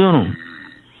on and get them.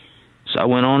 So I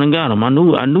went on and got them. I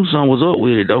knew something was up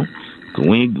with it, though. Cause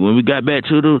when I got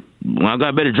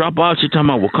back to drop off, she talking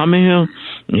about, well, come in here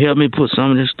and help me put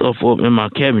some of this stuff up in my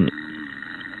cabinet.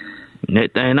 And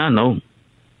that thing I know.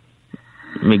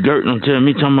 McGirt done tell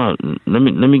me, talking about, let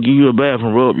me give you a bath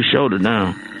and rub your shoulder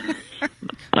down.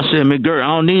 I said, McGirt, I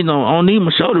don't need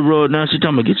my shoulder rubbed down. She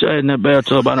talking about, get your ass in that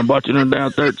bathtub. I done bought you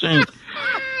down 13.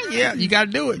 Yeah, you got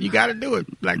to do it. You got to do it.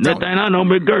 Like that thing I know,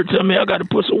 McGirt tell me I got to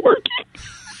put some work in.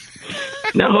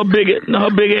 Now her big ass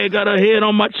got her head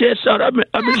on my chest shot. I've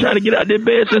been trying to get out of that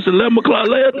bed since 11 o'clock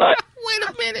last night. Wait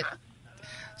a minute.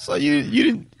 So you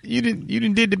didn't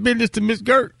did the business to Miss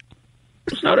Gert?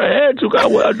 So I had to.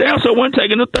 I damn so wasn't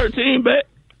taking the 13 back.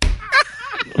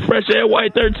 Fresh air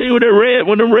white 13 with the reds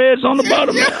on the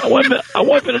bottom. Yeah. I wasn't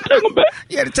finna take them back.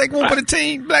 You had to take one for the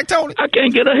team, Black Tony. I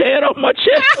can't get her head off my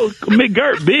chest.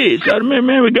 McGirt big. So I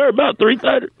remember McGirt about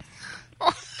 330.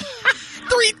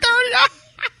 330.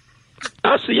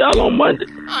 I'll see y'all on Monday.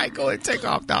 All right, go ahead, take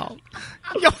off, dog.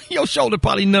 Your shoulder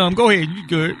probably numb. Go ahead, you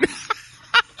good.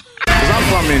 I'm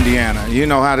from Indiana. You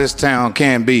know how this town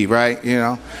can be, right? You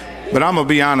know, but I'm gonna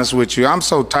be honest with you. I'm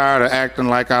so tired of acting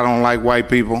like I don't like white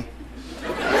people.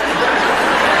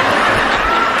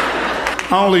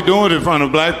 I only do it in front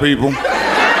of black people.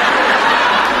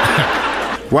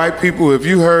 White people, if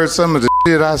you heard some of the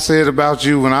shit I said about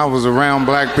you when I was around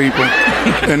black people,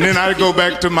 and then I go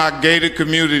back to my gated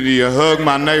community and hug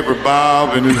my neighbor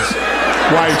Bob and his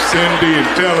wife Cindy and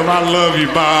tell him I love you,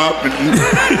 Bob.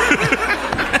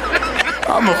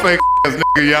 I'm a fake ass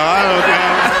nigga, y'all.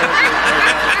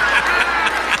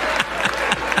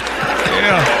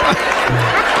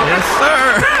 Yes, sir.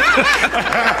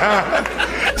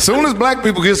 Soon as black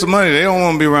people get some money, they don't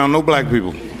want to be around no black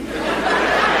people. Get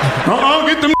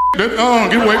them.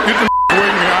 Get away from me. I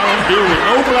don't deal with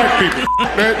no black people.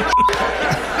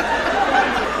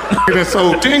 That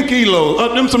sold 10 kilos.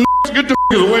 Up them some. Get them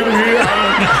away from here.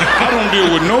 I don't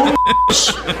deal with no.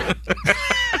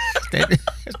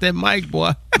 That's that Mike,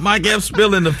 boy. Mike F.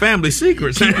 spilling the family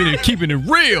secrets. Keeping it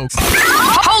real.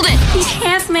 Hold it. He's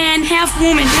half man, half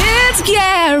woman. It's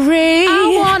Gary.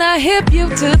 I wanna hip you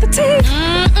to the teeth.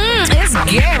 It's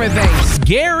Gary,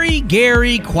 baby.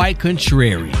 Gary, quite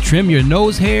contrary. Trim your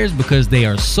nose hairs because they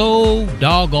are so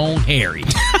doggone hairy.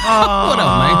 What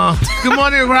up, man? Good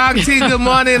morning, Rock T. Good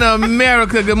morning,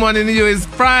 America. Good morning to you. It's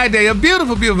Friday, a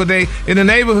beautiful, beautiful day in the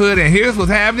neighborhood, and here's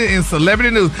what's happening in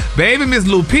celebrity news. Baby, Miss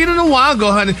Lupita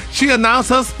Nyong'o, honey, she announced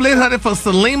her split, honey, for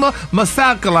Salima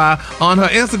Masakala on her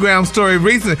Instagram story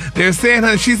recently. They're saying,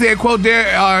 honey, she said, quote,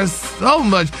 there are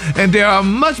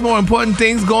much more important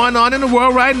things going on in the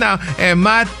world right now, and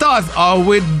my thoughts are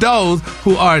with those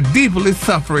who are deeply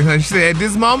suffering. Honey. She said, at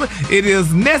this moment, it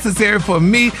is necessary for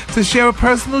me to share a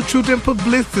personal truth and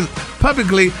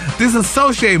publicly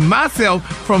disassociate myself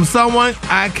from someone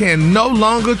I can no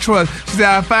longer trust. She said,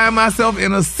 I find myself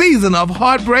in a season of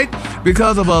heartbreak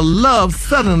because of a love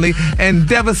suddenly and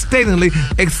devastatingly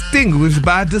extinguished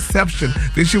by deception.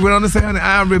 Then she went on to say, honey,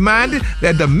 I am reminded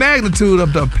that the magnitude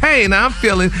of the pain I'm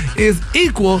feeling is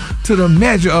equal to the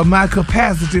measure of my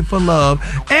capacity for love.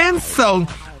 And so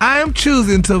I am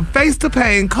choosing to face the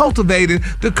pain, cultivating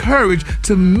the courage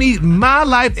to meet my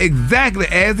life exactly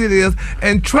as it is,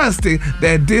 and trusting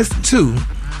that this too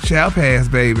shall pass,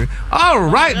 baby. All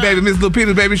right, baby, Miss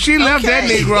Lupita, baby. She left that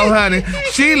Negro, honey.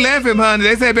 She left him, honey.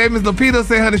 They say, baby, Miss Lupita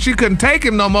said, honey, she couldn't take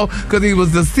him no more because he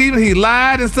was deceiving. He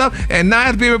lied and stuff. And now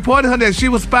it's being reported, honey, that she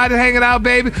was spotted hanging out,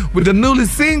 baby, with the newly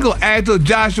single actor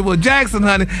Joshua Jackson,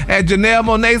 honey, at Janelle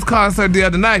Monáe's concert the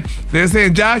other night. They're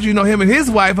saying Josh, you know, him and his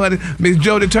wife, honey, Miss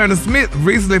Jodie Turner-Smith,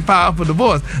 recently filed for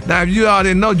divorce. Now, if you all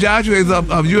didn't know, Joshua is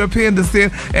of European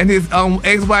descent, and his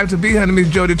ex-wife-to-be, honey, Miss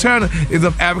Jodie Turner, is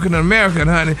of African-American,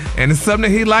 honey. And it's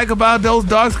something that he like about those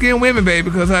dark-skinned women, baby,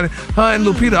 because, honey, her and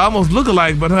Lupita almost look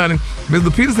alike, but, honey, Miss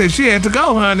Lupita said she had to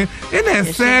go, honey. Isn't that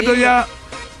sad, though, y'all?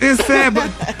 It's sad, but,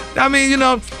 I mean, you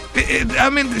know,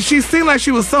 she seemed like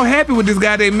she was so happy with this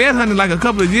guy. They met, honey, like a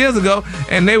couple of years ago,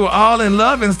 and they were all in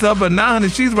love and stuff, but now, honey,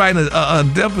 she's writing a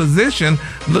deposition,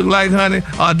 look like, honey,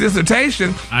 a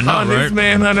dissertation on this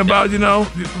man, honey, about, you know,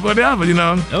 whatever, you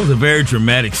know. That was a very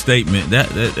dramatic statement. That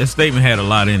statement had a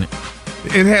lot in it.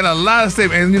 It had a lot of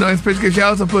statements, and, you know, in special case, she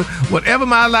also put, whatever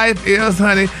my life is,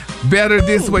 honey, better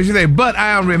this way. She said, but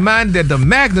I am reminded that the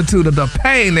magnitude of the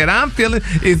pain that I'm feeling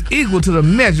is equal to the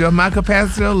measure of my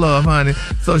capacity of love, honey.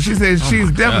 So she said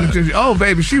she's definitely,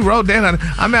 baby, she wrote that, honey.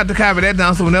 I'm going to have to copy that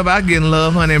down so whenever I get in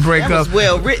love, honey, and break up. That was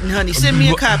well written, honey. Send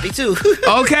me a copy, too.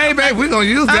 Okay, baby, we're going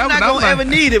to use that. I'm not going to ever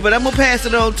need it, but I'm going to pass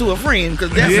it on to a friend.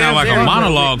 That sounds like a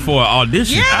monologue for an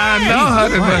audition. Yeah, I know,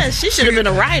 honey. Yes, she should have been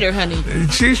a writer, honey.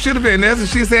 She should have been. That's what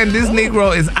she said. This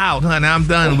Negro is out, honey. I'm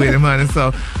done with him, honey.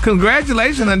 So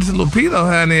congratulations, honey, to Lupita,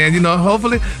 honey. And, you know,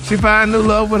 hopefully she find new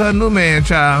love with her new man,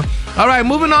 child. All right,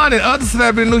 moving on in other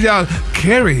celebrity news, y'all.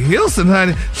 Carrie Hilson,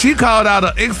 honey, she called out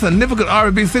an insignificant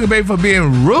R&B singer baby for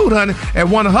being rude, honey, at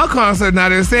one of her concerts. Now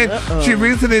they're saying she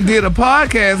recently did a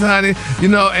podcast, honey,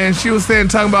 and she was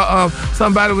talking about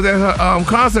somebody was at her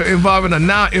concert involving a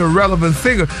now irrelevant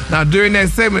singer. Now during that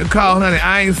segment called, honey,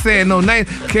 I Ain't Saying No Name,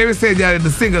 Carrie said y'all that the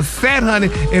singer sat, honey,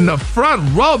 in the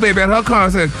front row, baby, at her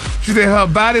concert. She said her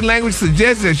body language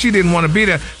suggested that she didn't want to be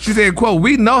there. She said, quote,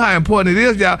 "We know how important it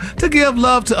is, y'all, to give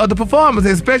love to other performers,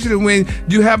 especially when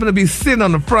you happen to be sitting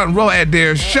on the front row at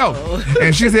their show."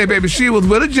 And she said, baby, she was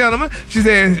with a gentleman. She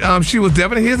said she was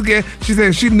definitely his guest. She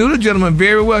said she knew the gentleman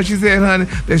very well. She said, honey,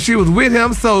 that she was with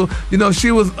him, so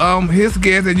she was his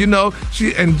guest,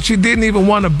 and she didn't even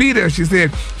want to be there. She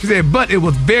said, but it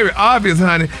was very obvious,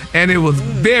 honey, and it was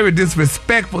very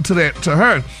disrespectful to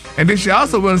her. And then she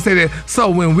also want to say that, so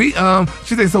when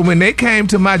she said, so when they came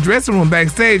to my dressing room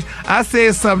backstage, I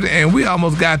said something and we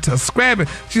almost got to scrapping.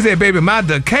 She said, baby, my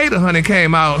Decatur, honey,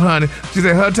 came out, honey. She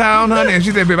said, her town, honey, and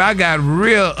she said, baby, I got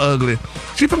real ugly.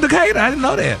 She from Decatur, I didn't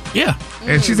know that. Yeah.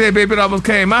 And she said, baby, it almost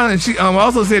came out, and she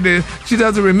also said that she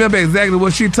doesn't remember exactly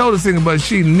what she told the singer, but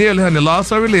she nearly, honey, lost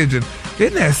her religion.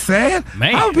 Isn't that sad?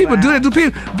 Man. How do people do that?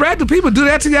 Do people do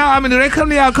that to y'all? I mean, do they come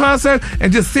to y'all concert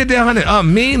and just sit there, honey,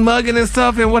 mean mugging and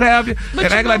stuff and what have you, but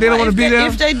and act like they don't want to be there?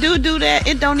 If they do that,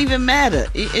 it don't even matter.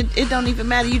 It don't even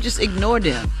matter. You just ignore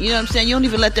them. You know what I'm saying? You don't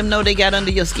even let them know they got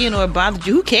under your skin or bothered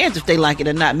you. Who cares if they like it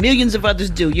or not? Millions of others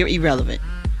do. You're irrelevant.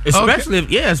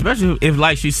 Especially if,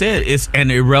 like she said, it's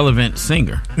an irrelevant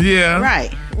singer. Yeah.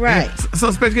 Right. Yeah. So,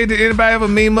 especially, did anybody ever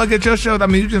mean mug at your show? I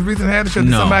mean, you just recently had a show.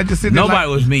 Did somebody just sit there? Nobody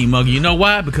was mean mugging. You know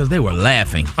why? Because they were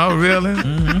laughing. Oh, really?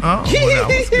 Mm-hmm. Oh, well, that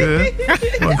was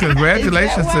good. Well,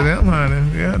 congratulations to them,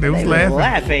 honey. Yeah, they was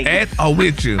laughing. At or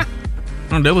with you.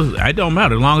 It don't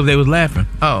matter as long as they was laughing.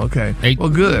 Oh, okay. Well,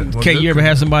 good. Well, You ever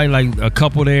have somebody like a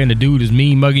couple there and the dude is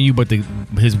mean mugging you, but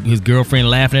his girlfriend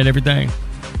laughing at everything?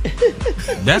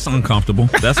 That's uncomfortable.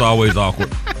 That's always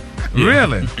awkward. Yeah.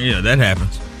 Really? Yeah, that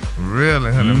happens.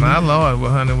 Really, honey, my Lord.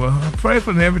 Well, honey, pray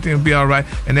for everything will be all right,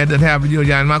 and that doesn't happen to you,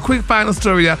 y'all. And my quick final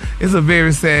story, y'all, it's a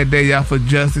very sad day, y'all, for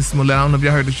Justice Smollett. I don't know if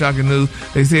y'all heard the shocking news.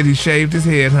 They said he shaved his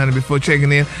head, honey, before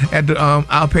checking in at the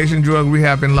outpatient drug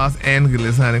rehab in Los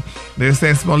Angeles, honey. They're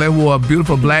saying Smollett wore a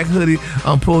beautiful black hoodie,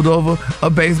 pulled over a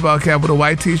baseball cap with a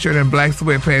white T-shirt and black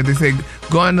sweatpants. They say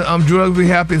going to drug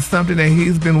rehab is something that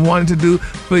he's been wanting to do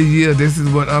for years. This is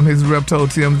what his rep told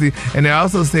TMZ. And they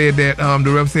also said that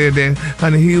the rep said that,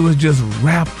 honey, he was just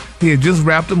wrapped. He had just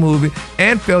wrapped a movie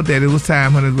and felt that it was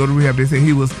time, honey, to go to rehab. They said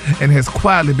he was and has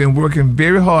quietly been working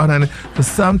very hard, honey, for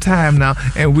some time now,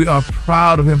 and we are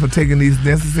proud of him for taking these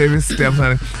necessary steps,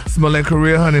 honey. Smollett's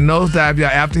career, honey, nosedive, y'all,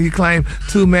 after he claimed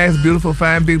two masked, beautiful,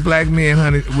 fine, big black men,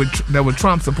 honey, that were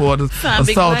Trump supporters,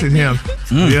 assaulted him.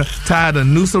 Yeah, tied a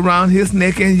noose around his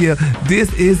neck, and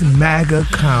this is MAGA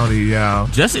County, y'all.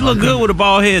 Jesse looked good with a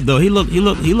bald head, though. He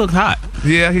looked hot.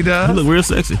 Yeah, he does. He look real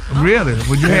sexy. Really?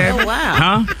 Would you have it? Wow.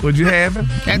 Huh? Would you have it?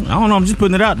 I don't know. I'm just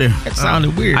putting it out there. That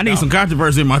sounded weird. I need some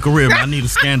controversy in my career, but I need a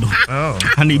scandal.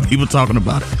 I need people talking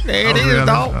about it. There it is,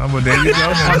 dog. Well, there you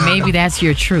go. Or maybe that's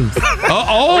your truth. Is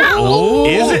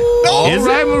it? All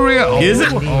right, Maria. Is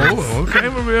it? Okay,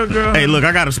 Maria, girl. Hey, look,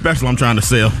 I got a special I'm trying to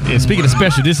sell. Yeah, speaking of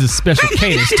special, this is Special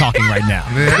K that's talking right now.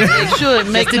 It should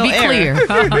make to be clear.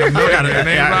 I got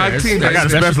a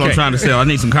special I'm trying to sell. I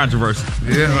need some controversy.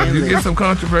 Yeah, you get some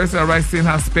controversy. All right, seeing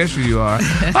how special you are.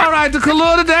 All right, the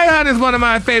color today, honey, is one of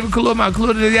my favorite color. My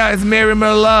color today is Mary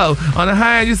Merlot. On the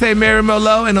high end, you say Mary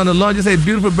Merlot, and on the low end, you say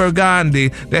beautiful burgundy.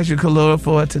 That's your color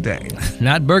for today.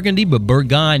 Not burgundy, but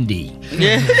burgundy.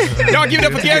 Yeah. Y'all give it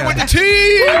up for Gary with the team.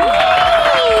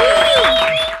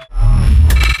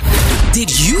 Did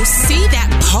you see that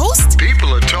post?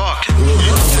 People are talking.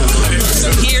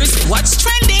 Here's what's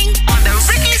trending on the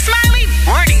Ricky Smiley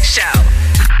Morning Show.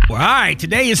 Well, all right,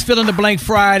 today is Fill in the Blank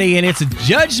Friday, and it's a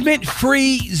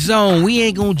judgment-free zone. We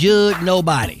ain't gonna judge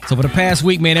nobody. So for the past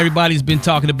week, man, everybody's been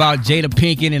talking about Jada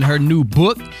Pinkett and her new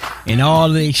book and all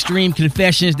the extreme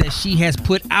confessions that she has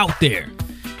put out there.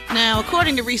 Now,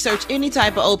 according to research, any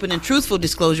type of open and truthful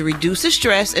disclosure reduces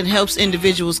stress and helps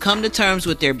individuals come to terms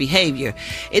with their behavior.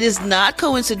 It is not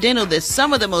coincidental that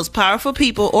some of the most powerful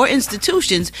people or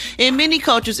institutions in many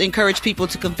cultures encourage people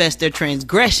to confess their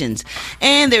transgressions.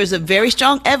 And there is a very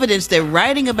strong evidence that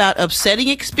writing about upsetting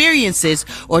experiences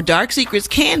or dark secrets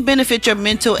can benefit your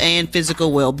mental and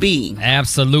physical well-being.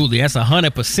 Absolutely. That's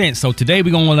 100%. So today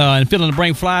we're going to Fill in the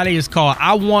Blank Friday. It's called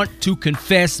I Want to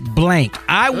Confess Blank.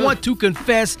 I want to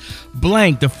confess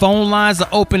blank. The phone lines are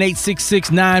open,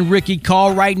 866-9-RICKY.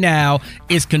 Call right now.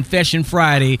 It's Confession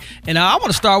Friday. And I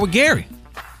want to start with Gary.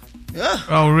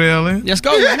 Oh, really? Let's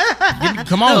go.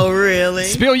 Come on. Oh, really?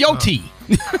 Spill your tea.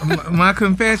 My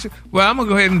confession. Well, I'm gonna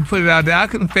go ahead and put it out there. I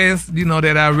confess,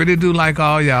 that I really do like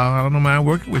all y'all. I don't mind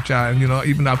working with y'all, and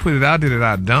even though I put it out there that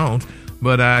I don't,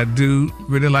 but I do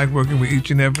really like working with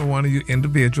each and every one of you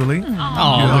individually. Oh, look at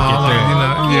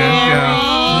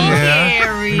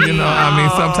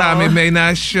that. Sometimes it may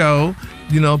not show,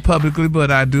 publicly, but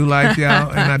I do like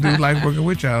y'all, and I do like working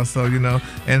with y'all. So,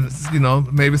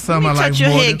 maybe some I like touch your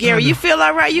more head, than Gary. others. You feel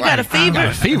all right? You got a fever? I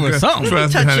got a fever or something.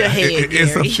 Trust touch me, your honey, head,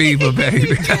 it's a Gary. fever,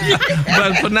 baby.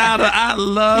 But for now, I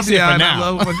love He said y'all. for And now. I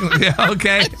love working. Yeah,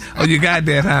 okay. Oh, you got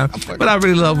that, huh? But I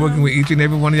really love working with each and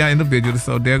every one of y'all individually.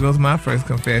 So there goes my first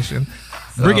confession.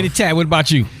 So, Rickety Tat, what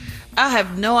about you? I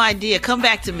have no idea. Come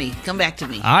back to me.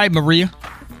 All right, Maria.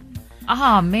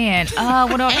 Oh, man. Ain't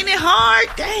it hard?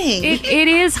 Dang. It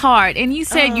is hard. And you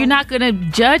said you're not going to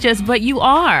judge us, but you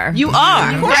are. You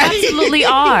are. You absolutely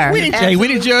are. We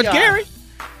didn't judge Gary.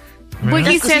 But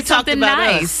he That's 'cause said he talked something about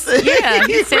nice. us. Yeah,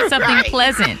 he said something Right.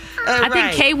 pleasant. I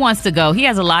think Kay wants to go. He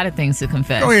has a lot of things to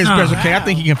confess. Go ahead, Special K. I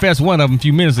think he confessed one of them a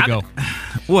few minutes ago.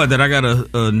 What, that I got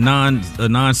a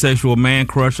non-sexual man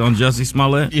crush on Jussie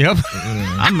Smollett? Yep.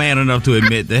 I'm man enough to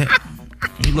admit that.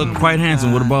 He looked quite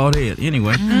handsome with a bald head.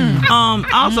 Anyway, I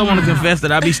also want to confess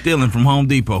that I be stealing from Home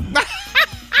Depot.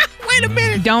 Wait a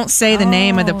minute. Don't say the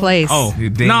name of the place. Oh,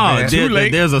 no,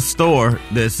 there's a store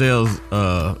that sells,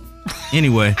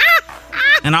 anyway.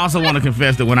 And I also want to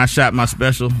confess that when I shot my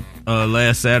special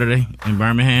last Saturday in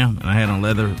Birmingham, and I had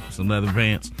on some leather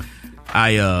pants,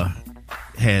 I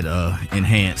had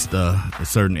enhanced a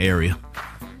certain area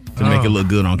to make it look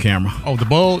good on camera. Oh, the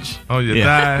bulge? Oh, your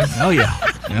thighs? Oh, yeah.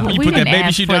 You We put that didn't baby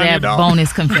ask sheet for down that your dog?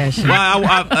 bonus confession. Well,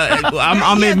 I'm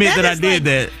gonna admit that I did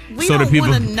that, We so don't that people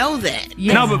want to know that.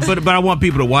 No, but I want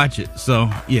people to watch it. So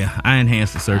yeah, I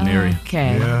enhanced a certain area.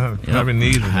 Okay. Yeah, probably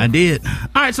needed it. I did.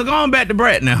 All right, so going back to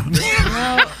Brett now.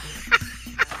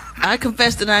 I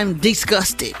confess that I'm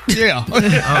disgusted. Yeah.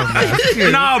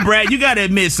 No, Brad, you got to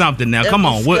admit something now. Come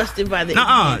on. Disgusted by the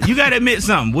You got to admit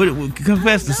something.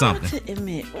 Confess to something. What to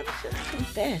admit? What should I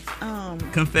confess?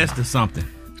 Confess to something.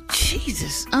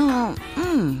 Jesus.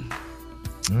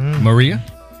 Maria?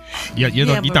 Yeah, you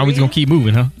thought we was going to keep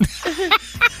moving, huh?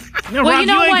 Well, you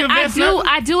know what?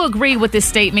 I do agree with this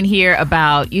statement here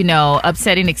about,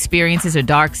 upsetting experiences or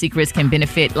dark secrets can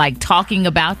benefit. Like talking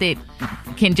about it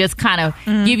can just kind of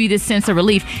give you this sense of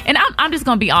relief. And I'm just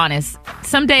going to be honest.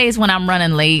 Some days when I'm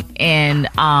running late and,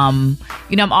 I'm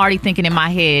already thinking in my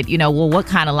head, what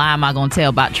kind of lie am I going to tell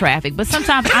about traffic? But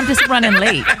sometimes I'm just running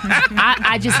late.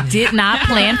 I just did not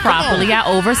plan properly. I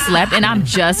overslept and I'm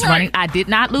just running. I did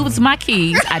not lose my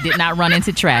keys. I did not run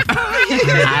into traffic.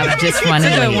 I was just running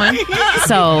late.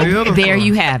 So there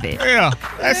you have it. Yeah.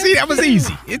 See, that was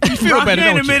easy. You feel better,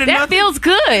 don't you? That feels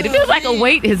good. It feels like a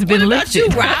weight has been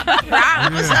lifted.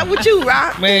 What's up with you,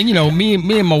 Rob? Man, me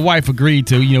and my wife agreed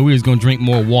to, we was going to drink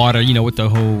more water, with the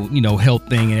whole, health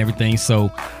thing and everything.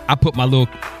 So I put my little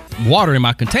water in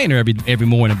my container every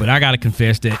morning, but I got to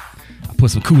confess that I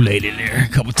put some Kool-Aid in there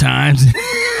a couple times.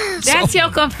 That's your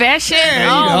confession?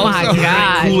 Yeah, my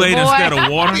God. Kool-Aid instead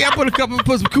of water? Yeah, I put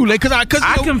some Kool-Aid because I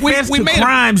confessed to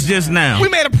crimes just now. We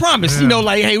made a promise,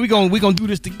 like, hey, we gonna do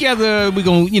this together. We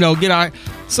gonna, get our.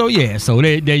 So yeah, so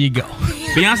there you go.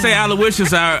 Beyonce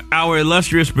Aloysius, our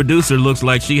illustrious producer, looks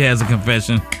like she has a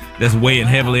confession that's weighing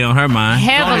heavily on her mind.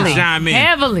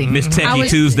 Heavily. Miss Techie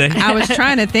Tuesday. I was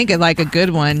trying to think of like a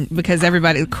good one because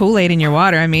everybody Kool-Aid in your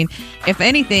water. I mean, if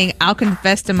anything, I'll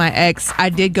confess to my ex, I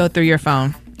did go through your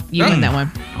phone. You win that one.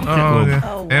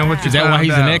 And what Is that why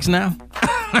he's an ex now?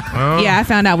 Yeah, I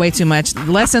found out way too much.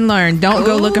 Lesson learned. Don't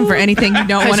go looking for anything you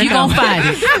don't want to know. You're going to find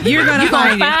it. You're going to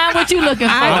find what you're looking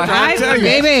for.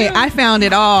 Baby, I found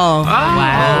it all.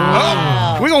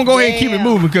 Wow. We're going to go ahead and keep it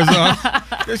moving because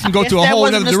this can go to a whole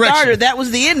other direction. Starter, that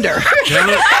was the ender.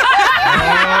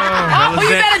 You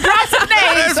better drop some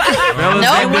names.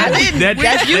 No, I didn't.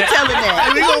 That's you telling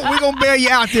that. We're going to bail you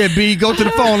out there, B. Go to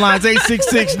the phone lines,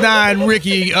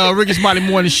 866-9-RICKY, Ricky Smiley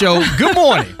Morning Show. Good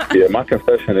morning. Yeah, my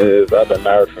confession is I've been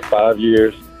married for 5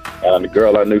 years, and the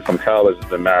girl I knew from college has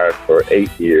been married for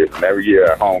 8 years. And every year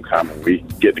at homecoming, we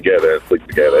get together and sleep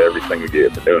together every single year.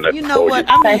 Been doing that You for know 4 what?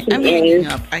 years.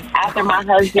 After my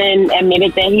husband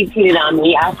admitted that he cheated on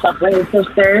me, I slept with his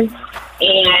sister,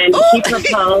 and he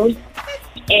proposed,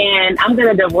 and I'm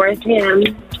going to divorce him,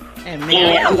 and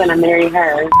I'm going to marry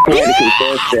her. I had to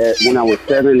confess that when I was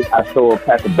 7, I stole a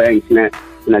pack of bank snacks.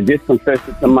 And I just confessed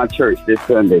it to my church this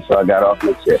Sunday, so I got off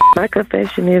my chest. My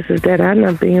confession is that I've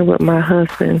not been with my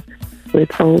husband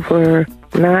with over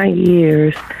 9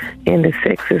 years, and the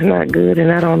sex is not good,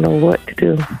 and I don't know what to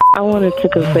do. I wanted to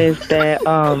confess that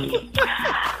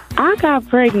I got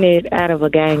pregnant out of a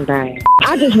gangbang.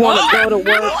 I just want to go to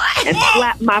work and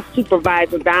slap my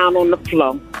supervisor down on the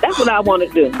floor. That's what I want to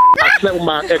do. I slept with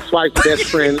my ex-wife's best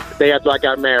friend the day after I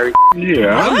got married.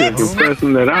 Yeah, I'm just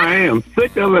confessing that I am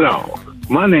sick of it all.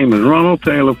 My name is Ronald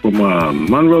Taylor from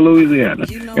Monroe, Louisiana,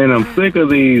 and I'm sick of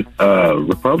these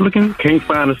Republicans can't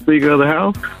find a Speaker of the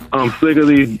House. I'm sick of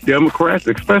these Democrats,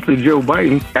 especially Joe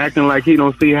Biden, acting like he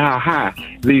don't see how high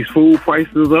these food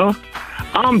prices are.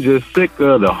 I'm just sick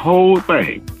of the whole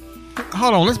thing.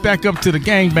 Hold on, let's back up to the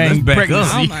gangbang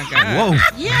pregnancy. Oh my God! Whoa!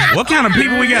 Yeah, what kind of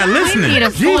people we got listening? We need a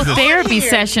full therapy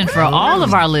session for all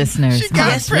of our listeners.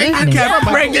 I got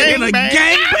pregnant in a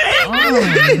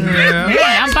gangbang. Man,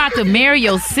 I'm about to marry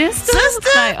your sister.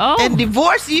 Like, and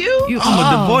divorce you. I'm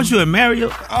gonna divorce you and marry you.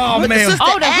 Oh man!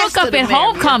 Oh, the hookup at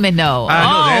homecoming though. I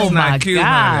know that's my not cute. God!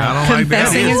 I don't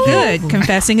Confessing is good.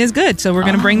 Confessing is good. So we're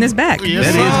gonna bring this back. That is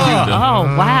cute. Though. Oh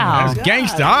wow! That's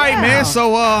gangster. All right, man.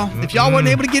 So if y'all wasn't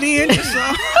able to get in. That's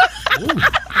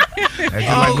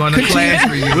like going to class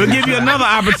for you. We'll give you another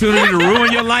opportunity to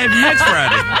ruin your life next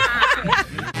Friday.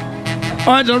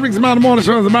 All right, y'all, Rick's Mountain Morning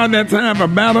Show is about that time for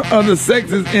Battle of the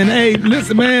Sexes. And hey,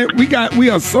 listen, man, we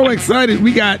are so excited.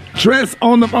 We got Tress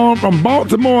on the phone from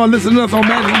Baltimore. Listen to us on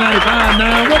Magic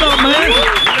 95.9. What up, man?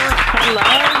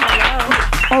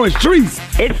 Hello. Oh, it's Treese.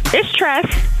 It's Tress.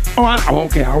 Oh,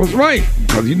 okay, I was right.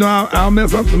 Because you know I'll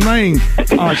mess up some names.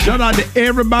 Shout out to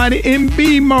everybody in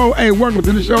BMO. Hey, welcome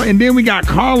to the show. And then we got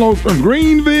Carlos from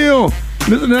Greenville.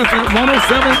 Listen to us at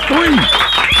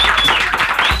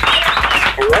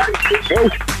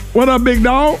 107.3. What up, big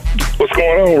dog? What's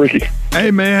going on, Ricky?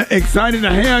 Hey, man, excited to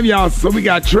have y'all. So we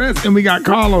got Tress and we got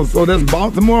Carlos. So that's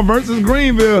Baltimore versus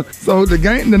Greenville. So the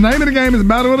name of the game is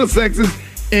Battle of the Sexes.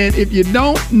 And if you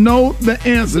don't know the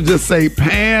answer, just say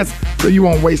pass so you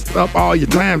won't waste up all your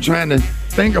time trying to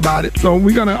think about it. So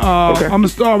we're going to, I'm going to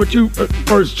start with you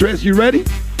first, Tress. You ready?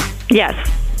 Yes.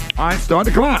 All right, start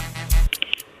the clock.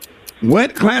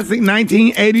 What classic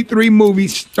 1983 movie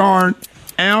starred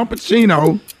Al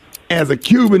Pacino as a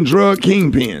Cuban drug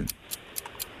kingpin?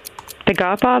 The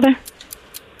Godfather?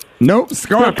 Nope,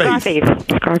 Scarface.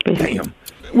 Scarface. Damn.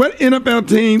 What NFL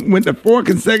team went to 4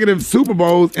 consecutive Super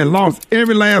Bowls and lost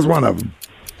every last one of them?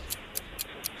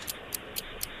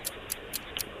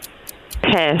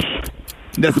 Pass.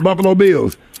 That's the Buffalo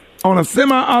Bills. On a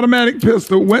semi-automatic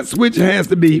pistol, what switch has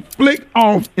to be flicked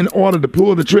off in order to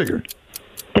pull the trigger?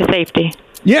 The safety.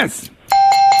 Yes.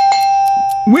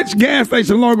 Which gas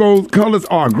station logo's colors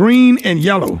are green and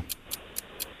yellow?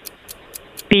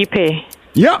 BP.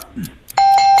 Yep.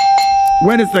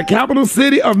 What is the capital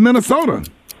city of Minnesota?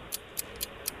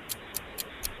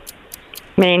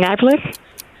 Minneapolis.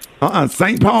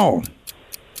 St. Paul.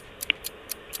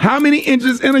 How many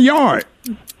inches in a yard?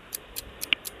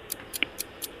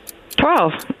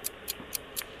 12.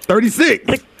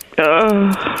 36.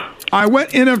 All right, what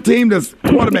NFL team does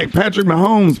quarterback Patrick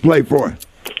Mahomes play for?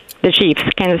 The Chiefs.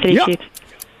 Kansas City Chiefs.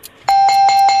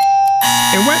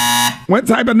 And what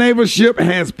type of naval ship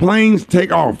has planes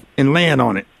take off and land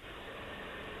on it?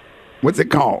 What's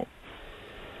it called?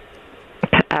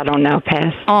 I don't know.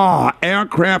 Pass.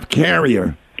 Aircraft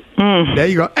carrier. There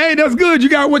you go. Hey, that's good. You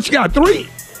got what you got? 3?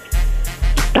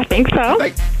 I think so.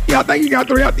 I think you got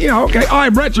 3. Yeah, okay. All right,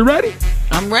 Brett, you ready?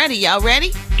 I'm ready. Y'all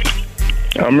ready?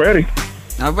 I'm ready.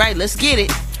 All right, let's get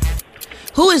it.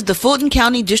 Who is the Fulton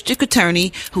County District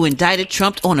Attorney who indicted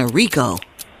Trump on a RICO?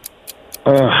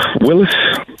 Willis.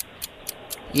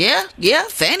 Yeah,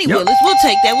 Fannie Willis. We'll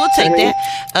take that.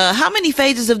 How many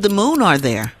phases of the moon are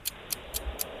there?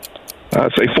 I'd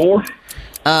say 4.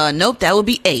 Nope, that would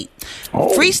be 8.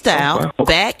 Freestyle,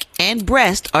 back, and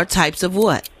breast are types of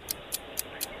what?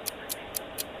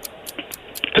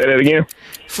 Say that again.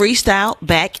 Freestyle,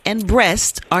 back, and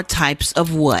breast are types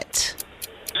of what?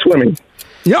 Swimming.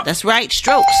 Yep. That's right,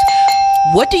 strokes.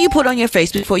 What do you put on your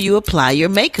face before you apply your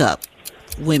makeup?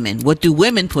 Women. What do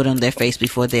women put on their face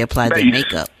before they apply their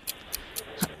makeup?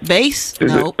 Base?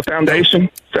 Nope. Foundation.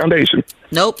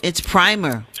 Nope, it's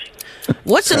primer.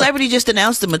 What celebrity just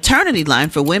announced the maternity line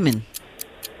for women?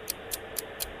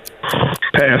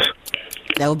 Pass.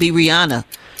 That would be Rihanna.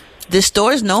 This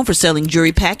store is known for selling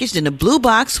jewelry packaged in a blue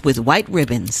box with white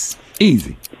ribbons.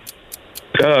 Easy.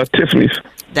 Tiffany's.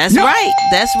 That's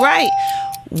right.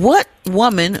 What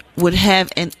woman would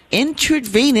have an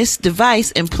intravenous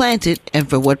device implanted and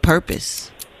for what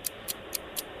purpose?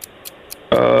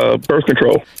 Birth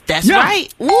control. That's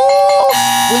right. Woo!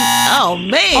 Oh,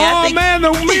 man. The man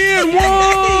won.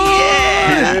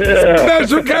 Yeah.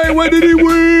 Special K, what did he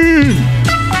win?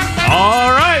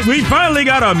 All right. right, we finally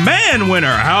got a man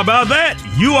winner. How about that?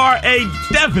 You are a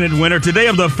definite winner today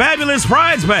of the fabulous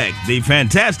prize pack. The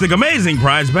fantastic, amazing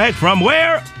prize pack from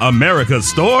where? America's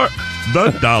store,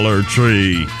 the Dollar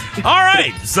Tree. All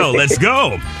right, so let's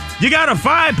go. You got a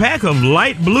 5-pack of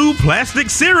light blue plastic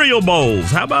cereal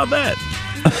bowls. How about that?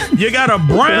 You got a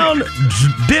brown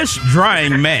dish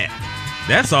drying mat.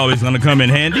 That's always going to come in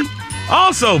handy.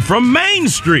 Also, from Main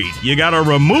Street, you got a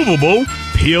removable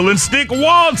peel and stick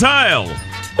wall tile.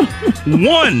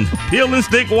 1 peel and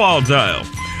stick wall tile.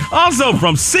 Also,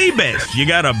 from Seabest, you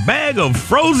got a bag of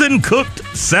frozen cooked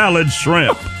salad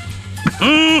shrimp.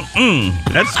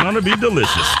 That's going to be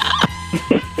delicious.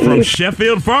 From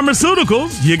Sheffield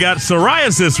Pharmaceuticals, you got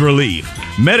psoriasis relief,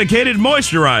 medicated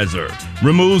moisturizer,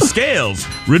 removes scales,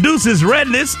 reduces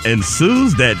redness, and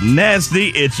soothes that nasty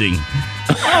itching.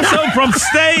 Also from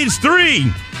Stage 3,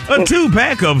 a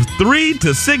 2-pack of 3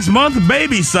 to 6 month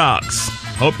baby socks.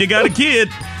 Hope you got a kid.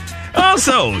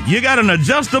 Also, you got an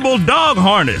adjustable dog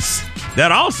harness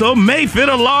that also may fit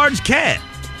a large cat.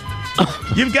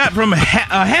 You've got from a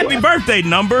happy birthday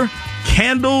number,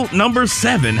 candle number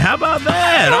 7. How about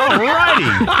that? All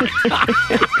righty.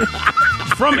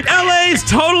 From LA's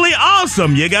Totally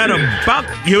Awesome, you got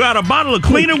a bottle of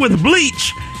cleaner with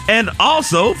bleach. And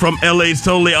also from LA's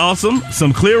Totally Awesome,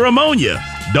 some clear ammonia.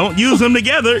 Don't use them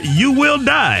together, you will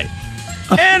die.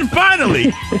 And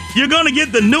finally, you're going to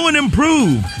get the new and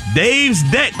improved Dave's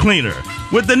Deck Cleaner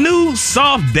with the new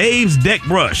soft Dave's Deck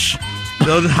Brush.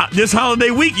 So this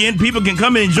holiday weekend, people can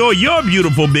come and enjoy your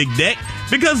beautiful big deck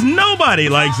because nobody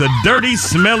likes a dirty,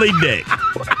 smelly deck.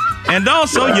 And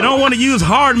also, you don't want to use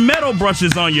hard metal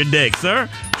brushes on your deck, sir.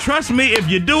 Trust me, if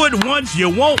you do it once, you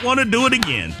won't want to do it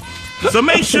again. So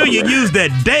make sure you use that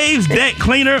Dave's Deck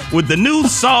Cleaner with the new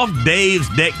soft Dave's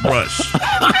Deck Brush.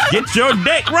 Get your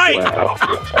deck right. Wow.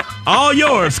 All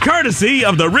yours, courtesy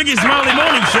of the Ricky Smiley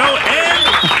Morning Show and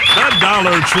the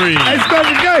Dollar Tree. Hey,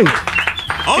 Special K.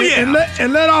 Oh, yeah.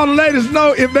 And let all the ladies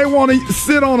know if they want to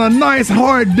sit on a nice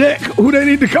hard deck, who they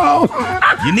need to call.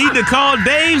 You need to call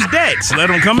Dave's Decks. Let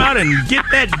them come out and get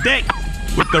that deck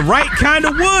with the right kind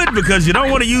of wood because you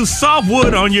don't want to use soft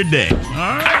wood on your deck. All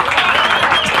right.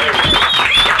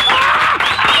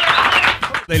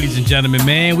 Ladies and gentlemen,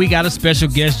 man, we got a special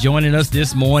guest joining us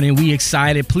this morning. We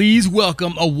excited. Please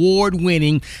welcome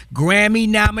award-winning,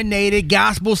 Grammy-nominated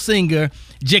gospel singer,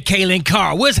 Jacqueline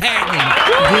Carr. What's happening?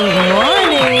 Good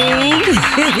morning.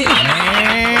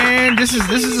 Man, this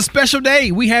is a special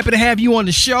day. We happy to have you on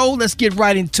the show. Let's get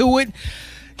right into it.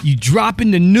 You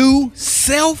dropping the new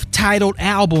self-titled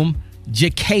album,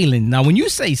 Jacqueline. Now, when you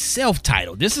say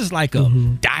self-titled, this is like a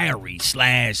diary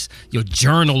 / your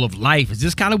journal of life. Is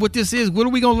this kind of what this is? What are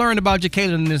we going to learn about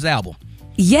Jacqueline in this album?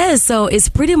 Yes, so it's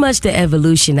pretty much the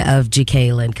evolution of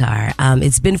Jacqueline Carr.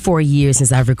 It's been 4 years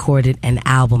since I've recorded an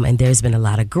album, and there's been a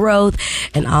lot of growth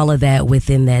and all of that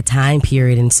within that time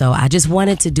period. And so I just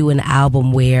wanted to do an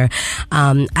album where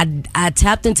I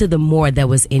tapped into the more that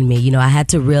was in me. You know, I had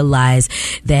to realize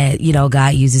that, you know,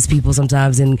 God uses people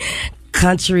sometimes in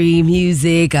country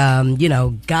music,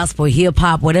 gospel, hip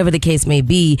hop, whatever the case may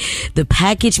be. The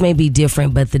package may be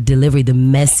different, but the delivery, the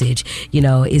message,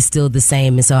 is still the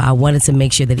same. And so I wanted to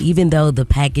make sure that even though the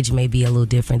package may be a little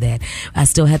different, that I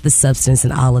still had the substance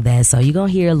and all of that. So you're going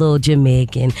to hear a little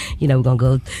Jamaican, we're going to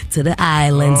go to the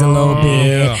islands a little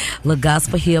bit, a little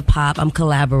gospel, hip hop. I'm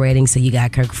collaborating. So you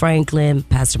got Kirk Franklin,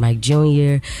 Pastor Mike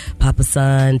Jr., Papa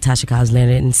Son, Tasha Cobbs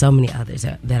Leonard, and so many others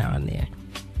that are on there.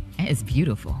 It's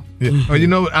beautiful. Yeah. Well,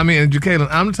 Jacqueline,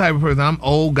 I'm the type of person, I'm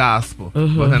old gospel. But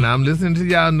honey, I'm listening to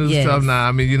y'all new stuff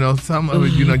now. Some of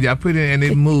it, y'all put in and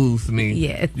it moves me.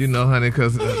 Yes. Honey,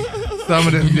 because some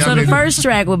of it. So the first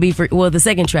track will be the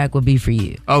second track will be for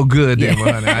you. Oh, good then,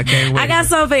 honey. I can't wait. I got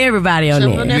something for everybody on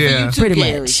there. Yeah. Pretty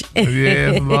much.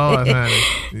 Yes, Lord, honey.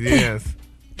 Yes.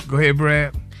 Go ahead,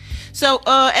 Brad. So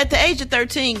at the age of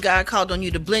 13, God called on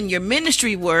you to blend your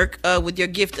ministry work with your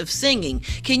gift of singing.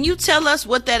 Can you tell us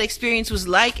what that experience was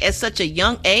like at such a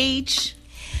young age?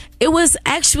 It was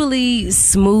actually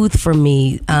smooth for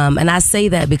me. And I say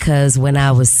that because when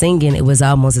I was singing, it was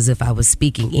almost as if I was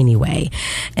speaking anyway.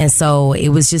 And so it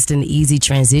was just an easy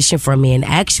transition for me. And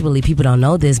actually, people don't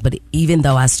know this, but even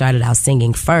though I started out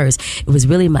singing first, it was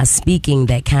really my speaking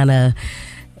that kind of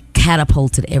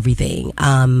catapulted everything.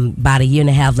 About a year and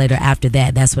a half later after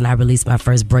that, that's when I released my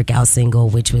first breakout single,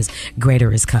 which was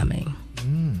Greater Is Coming.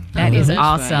 That is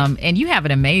awesome. And you have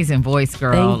an amazing voice,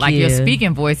 girl. Thank your you.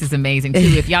 speaking voice is amazing, too.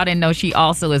 If y'all didn't know, she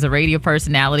also is a radio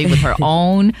personality with her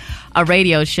own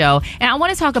radio show. And I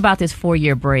want to talk about this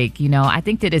 4-year break. I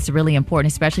think that it's really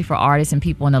important, especially for artists and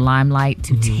people in the limelight,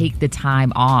 to take the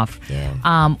time off.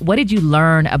 Yeah. What did you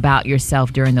learn about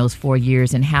yourself during those 4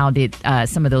 years, and how did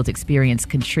some of those experiences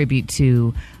contribute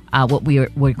to what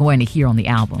we're going to hear on the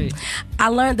album? I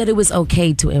learned that it was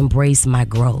okay to embrace my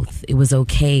growth. It was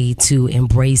okay to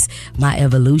embrace my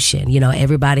evolution.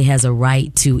 Everybody has a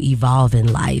right to evolve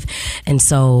in life. And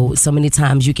so many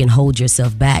times you can hold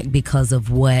yourself back because of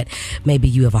what maybe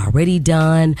you have already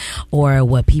done or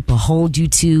what people hold you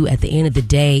to. At the end of the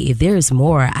day, if there is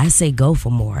more, I say go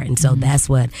for more. And so that's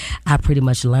what I pretty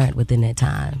much learned within that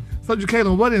time. So,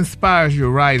 Jacqueline, what inspires your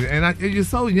writing? And you're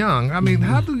so young. I mean,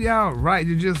 how do y'all write?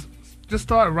 You just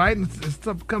start writing,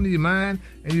 stuff come to your mind,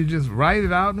 and you just write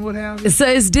it out and what have you? So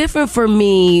it's different for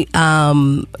me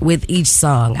with each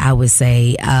song, I would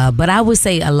say. But I would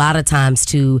say a lot of times,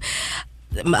 too,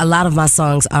 a lot of my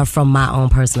songs are from my own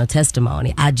personal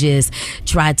testimony. I just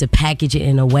tried to package it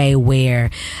in a way where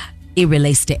it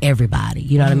relates to everybody.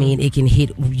 You know what I mean? It can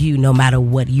hit you no matter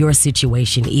what your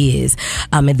situation is.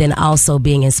 And then also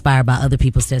being inspired by other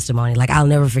people's testimony. Like, I'll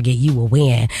never forget You Will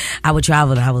Win. I would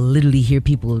travel and I would literally hear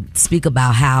people speak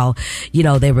about how,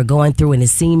 they were going through, and it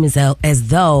seemed as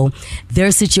though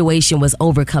their situation was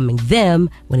overcoming them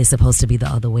when it's supposed to be the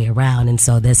other way around. And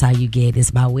so that's how you get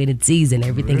It's My Winning Season.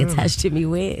 Everything attached to me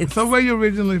wins. So where you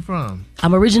originally from?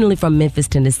 I'm originally from Memphis,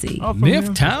 Tennessee. Oh,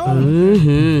 Mifftown?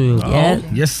 Mm-hmm. Yeah.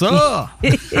 Yes, sir.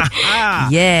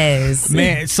 Yes,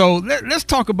 man. So let's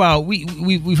talk about we've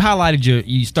highlighted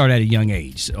you start at a young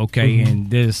age, okay?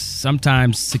 And there's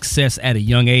sometimes success at a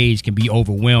young age can be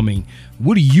overwhelming.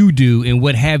 What do you do, and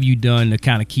what have you done to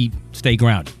kind of stay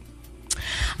grounded?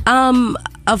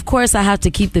 Of course, I have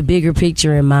to keep the bigger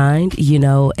picture in mind.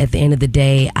 At the end of the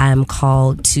day, I'm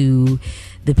called to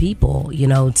the people,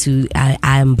 I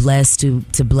am blessed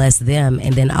to bless them,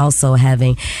 and then also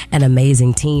having an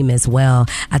amazing team as well.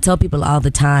 I tell people all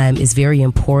the time, it's very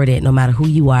important, no matter who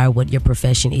you are, what your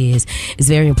profession is, it's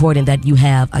very important that you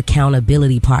have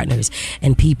accountability partners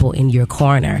and people in your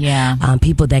corner. Yeah.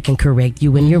 People that can correct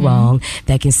you when you're wrong,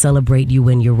 that can celebrate you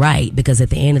when you're right, because at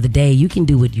the end of the day, you can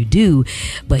do what you do,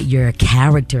 but your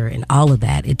character and all of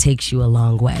that, it takes you a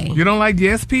long way. You don't like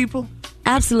yes people?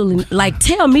 Absolutely. Like,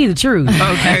 tell me the truth.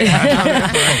 Okay.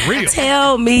 For real.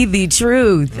 Tell me the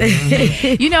truth.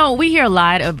 We hear a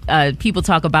lot of people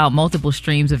talk about multiple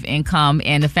streams of income,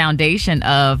 and the foundation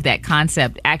of that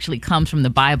concept actually comes from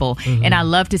the Bible. And I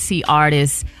love to see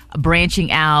artists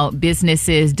branching out,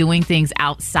 businesses doing things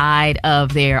outside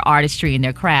of their artistry and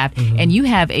their craft. And you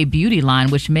have a beauty line,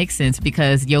 which makes sense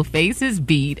because your face is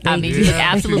beat. I mean, you look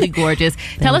absolutely gorgeous.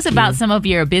 Tell us about some of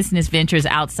your business ventures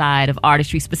outside of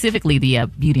artistry, specifically the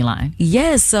beauty line.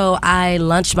 Yes, so I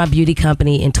launched my beauty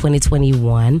company in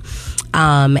 2021.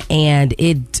 And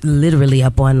it literally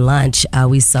upon launch,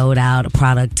 we sold out a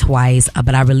product twice,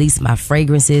 but I released my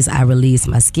fragrances, I released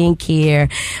my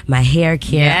skincare, my hair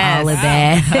care, all of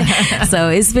that. So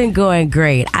it's been going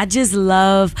great. I just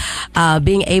love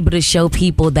being able to show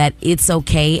people that it's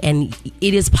okay and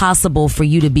it is possible for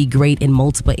you to be great in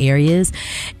multiple areas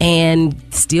and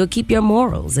still keep your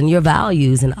morals and your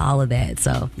values and all of that.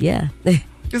 So, yeah.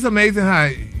 It's amazing how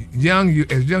as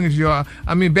young as you are.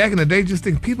 I mean, back in the day, just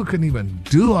think people couldn't even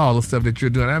do all the stuff that you're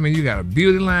doing. I mean, you got a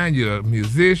beauty line, you're a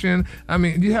musician. I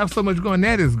mean, you have so much going.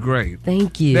 That is great.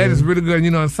 Thank you. That is really good.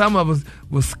 And some of us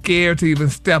were scared to even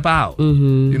step out.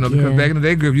 Because back in the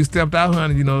day, if you stepped out,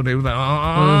 honey, they were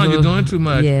like, you're doing too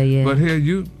much. Yeah. But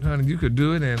here, honey, you could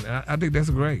do it, and I think that's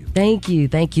great. Thank you.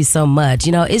 Thank you so much.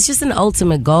 It's just an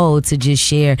ultimate goal to just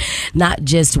share, not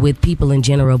just with people in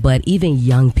general, but even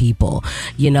young people,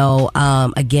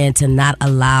 again, to not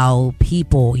allow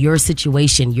people, your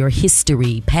situation, your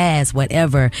history, past,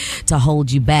 whatever, to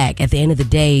hold you back. At the end of the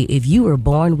day, if you were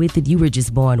born with it, you were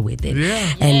just born with it.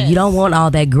 Yeah. And you don't want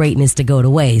all that greatness to go to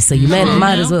waste. So you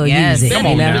might as well use it. Come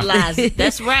on now. Utilize it.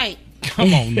 That's right.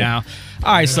 Come on now.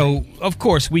 All right, so of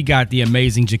course we got the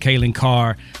amazing Jacqueline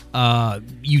Carr.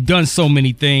 You've done so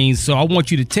many things, so I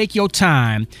want you to take your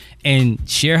time and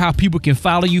share how people can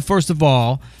follow you first of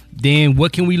all. Then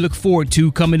what can we look forward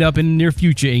to coming up in the near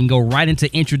future, and go right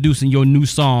into introducing your new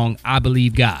song, I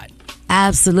Believe God.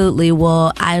 Absolutely.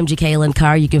 Well, I am Jacqueline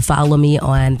Carr. You can follow me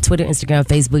on Twitter, Instagram,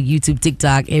 Facebook, YouTube,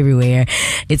 TikTok, everywhere.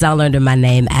 It's all under my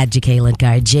name at Jacqueline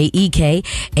Carr. JEKALYNCARR.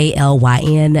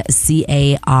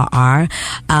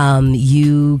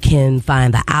 You can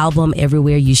find the album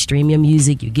everywhere you stream your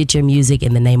music. You get your music,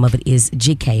 and the name of it is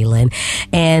Jacqueline.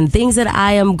 And things that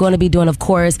I am going to be doing, of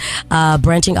course,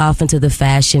 branching off into the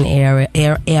fashion era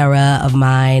of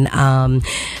mine,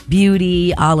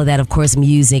 beauty, all of that, of course,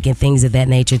 music and things of that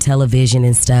nature, television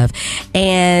and stuff.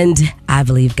 And I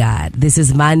believe God. This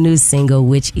is my new single,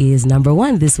 which is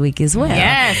 #1 this week as well.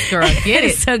 Yes, girl, get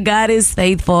it. So God is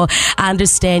faithful. I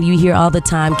understand you hear all the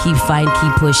time, keep fighting,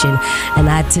 keep pushing.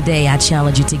 And today I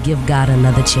challenge you to give God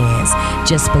another chance.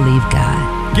 Just believe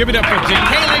God. Give it up for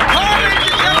Jacqueline Carr.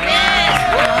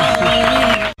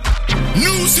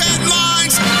 News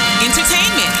headlines,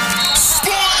 Entertainment,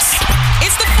 sports.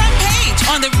 It's the front page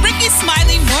on the Ricky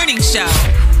Smiley Morning Show.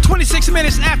 26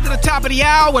 minutes after the top of the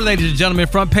hour, ladies and gentlemen,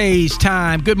 front page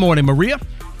time. Good morning, Maria.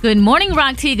 Good morning,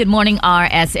 Rock T. Good morning,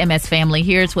 RSMS family.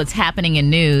 Here's what's happening in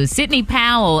news. Sidney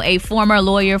Powell, a former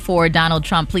lawyer for Donald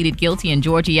Trump, pleaded guilty in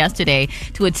Georgia yesterday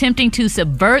to attempting to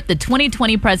subvert the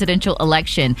 2020 presidential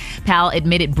election. Powell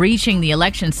admitted breaching the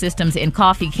election systems in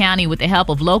Coffee County with the help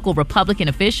of local Republican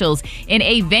officials in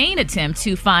a vain attempt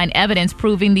to find evidence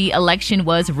proving the election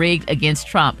was rigged against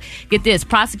Trump. Get this,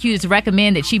 prosecutors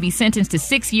recommend that she be sentenced to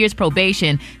 6 years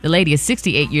probation. The lady is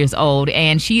 68 years old,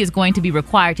 and she is going to be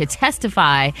required to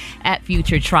testify at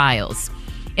future trials.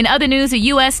 In other news, the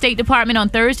U.S. State Department on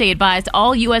Thursday advised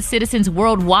all U.S. citizens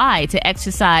worldwide to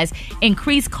exercise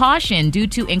increased caution due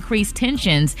to increased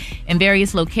tensions in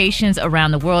various locations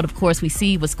around the world. Of course, we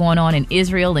see what's going on in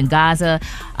Israel and Gaza.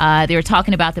 They're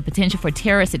talking about the potential for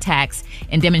terrorist attacks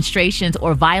and demonstrations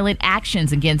or violent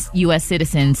actions against U.S.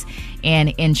 citizens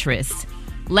and interests.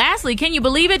 Lastly, can you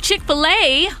believe it?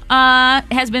 Chick-fil-A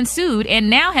has been sued and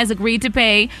now has agreed to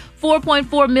pay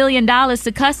 $4.4 million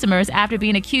to customers after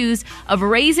being accused of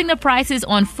raising the prices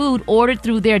on food ordered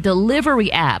through their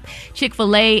delivery app.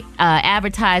 Chick-fil-A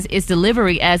advertised its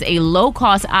delivery as a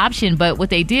low-cost option, but what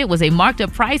they did was they marked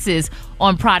up prices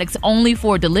on products only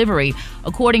for delivery.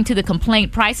 According to the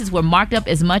complaint, prices were marked up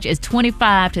as much as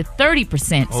 25 to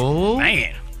 30%. Oh,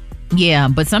 man. Yeah,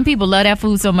 but some people love that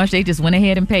food so much they just went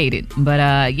ahead and paid it. But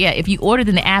yeah, if you ordered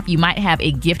in the app, you might have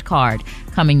a gift card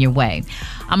coming your way.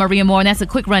 I'm Maria Moore, and that's a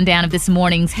quick rundown of this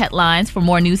morning's headlines. For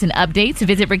more news and updates,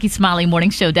 visit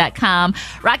RickySmileyMorningShow.com.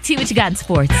 Rock T, what you got in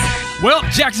sports? Well,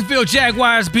 Jacksonville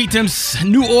Jaguars beat them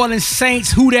New Orleans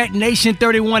Saints, Who Dat Nation,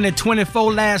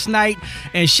 31-24 last night.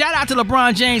 And shout out to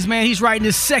LeBron James, man. He's writing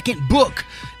his second book.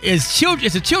 It's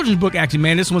a children's book, actually,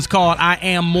 man. This one's called I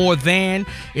Am More Than.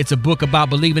 It's a book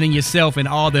about believing in yourself and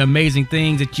all the amazing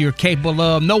things that you're capable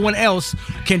of. No one else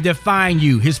can define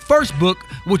you. His first book,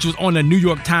 which was on the New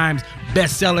York Times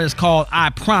bestseller, is called I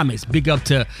Promise. Big up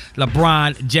to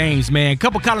LeBron James, man.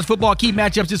 Couple college football key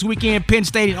matchups this weekend. Penn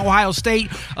State and Ohio State.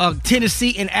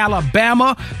 Tennessee and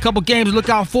Alabama. Couple games to look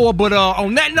out for. But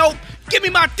on that note, give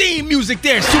me my theme music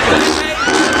there, Super.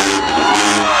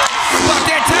 About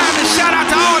that time to shout out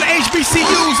to all the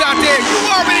HBCUs out there. You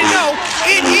already know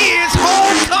it is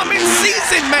homecoming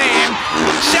season, man.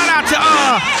 Shout out to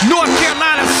North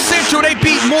Carolina Central. They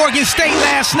beat Morgan State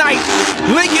last night.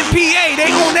 Lincoln, PA,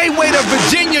 they on their way to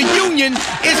Virginia Union.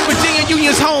 It's Virginia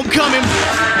Union's homecoming.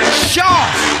 Shaw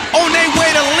on their way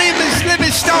to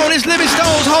Livingstone. It's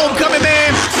Livingstone's homecoming,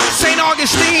 man. St.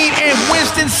 Augustine and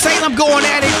Winston-Salem going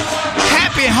at it.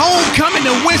 Happy homecoming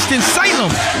to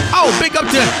Winston-Salem. Oh, big up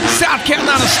to South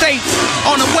Carolina State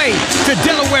on the way to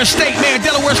Delaware State, man.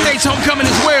 Delaware State's homecoming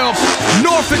as well.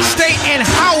 Norfolk State and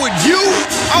Howard U.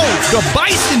 Oh, the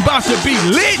Bison about to be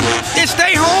lit. It's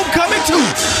their homecoming too.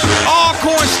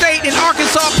 Alcorn State and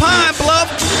Arkansas Pine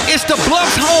Bluff. It's the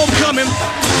Bluffs homecoming.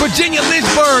 Virginia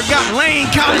Lynchburg got Lane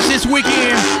College this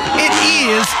weekend. It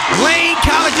is Lane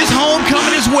College's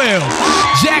homecoming as well.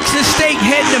 Jackson State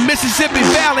heading to Mississippi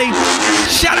Valley.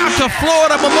 Shout out to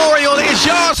Florida Memorial. It's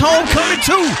y'all's homecoming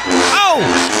too. Oh,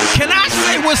 can I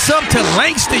say what's up to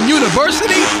Langston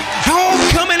University?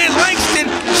 Homecoming in Langston.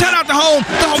 Shout out to the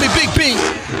homie Big B.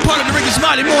 Part of the Ricky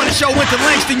Smiley Morning Show went to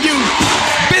Langston U.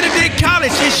 Benedict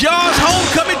College. It's y'all's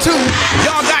homecoming too.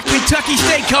 Y'all got Kentucky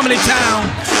State coming to town.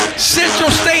 Central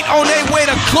State on their way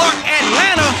to Clark,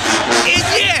 Atlanta. And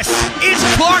yes, it's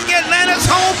Clark, Atlanta's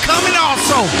homecoming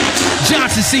also.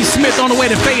 Johnson C. Smith on the way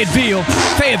to Fayetteville.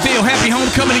 Fayetteville, happy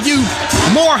homecoming to you.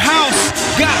 Morehouse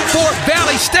got Fort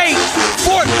Valley State.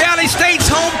 Fort Valley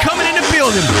State's homecoming in the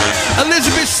building.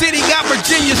 Elizabeth City got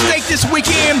Virginia State this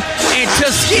weekend, and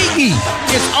Tuskegee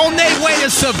is on their way to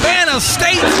Savannah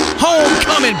State.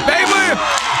 Homecoming, baby.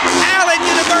 Allen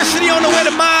University on the way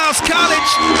to Miles College.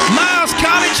 Miles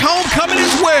College homecoming as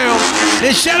well.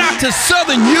 Then shout out to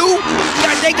Southern U.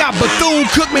 They got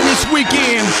Bethune-Cookman this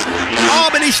weekend.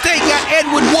 Albany State got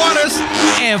Edward Waters,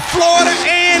 and Florida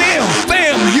A&M.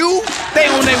 FAMU, they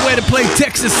on their way to play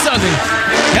Texas Southern.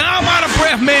 And I'm out of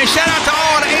breath, man. Shout out to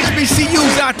all the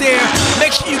HBCUs out there.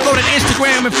 Make sure you go to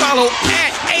Instagram and follow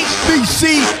at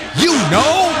HBCU.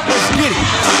 Let's get it.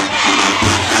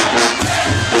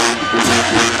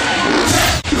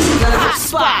 Hot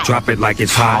spot. Drop it like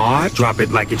it's hot. Drop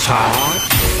it like it's hot.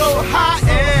 So hot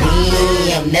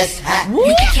and that's hot.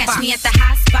 You can catch me at the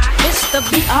hot spot. It's the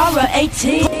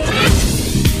BR18.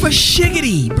 For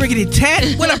shiggity, briggity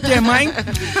tat. What up there, Mike?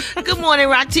 Good morning,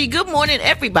 Rock T. Good morning,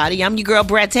 everybody. I'm your girl,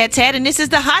 Brad Tat Tat, and this is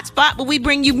the Hot Spot where we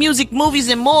bring you music, movies,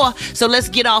 and more. So let's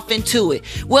get off into it.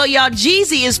 Well, y'all,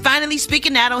 Jeezy is finally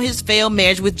speaking out on his failed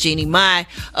marriage with Jeannie Mai.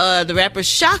 The rapper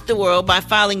shocked the world by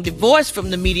filing divorce from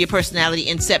the media personality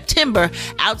in September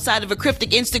outside of a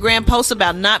cryptic Instagram post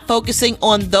about not focusing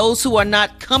on those who are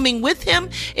not coming with him.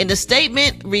 In a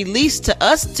statement released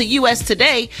to U.S.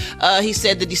 Today, he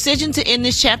said, the decision to end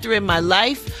this chapter in my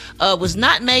life was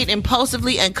not made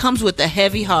impulsively and comes with a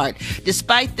heavy heart.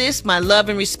 Despite this, my love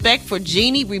and respect for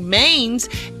Jeannie remains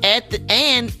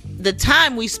and the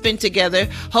time we spent together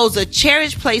holds a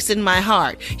cherished place in my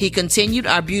heart. He continued,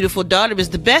 our beautiful daughter is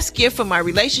the best gift for my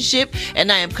relationship,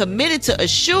 and I am committed to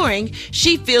assuring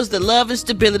she feels the love and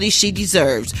stability she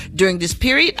deserves. During this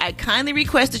period, I kindly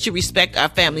request that you respect our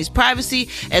family's privacy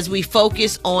as we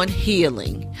focus on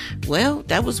healing. Well,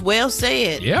 that was well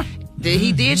said. Yeah.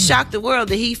 He did shock the world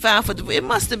that he filed for it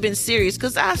must have been serious,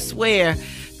 because I swear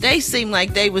they seemed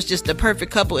like they was just the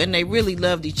perfect couple and they really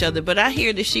loved each other. But I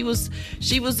hear that she was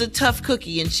a tough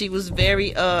cookie, and she was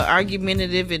very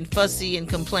argumentative and fussy and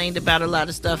complained about a lot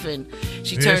of stuff, and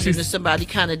she turned into somebody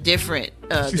kind of different.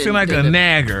 She seemed like a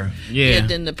nagger.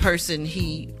 Than the person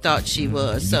he thought she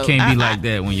was. So you can't be like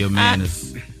that when your man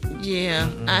is. Yeah,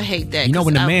 I hate that. You know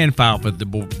when the man filed for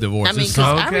divorce. I mean, because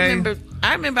I remember.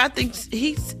 I think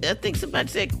somebody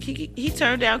said he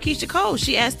turned down Keisha Cole.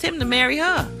 She asked him to marry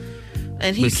her,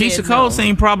 and he said Keisha Cole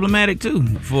seemed problematic too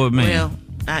for a man.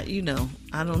 Well,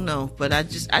 I don't know, but I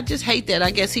just hate that. I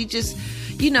guess he just,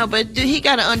 but he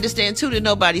got to understand too that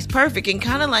nobody's perfect, and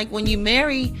kind of like when you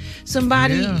marry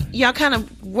somebody, y'all kind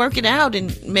of work it out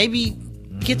and maybe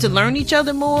get to learn each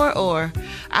other more, or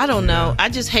I don't know. I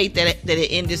just hate that it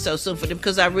ended so soon for them,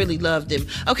 because I really loved him.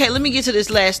 Okay, let me get to this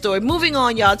last story. Moving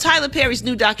on, y'all. Tyler Perry's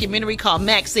new documentary called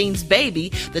Maxine's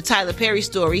Baby, the Tyler Perry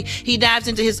story. He dives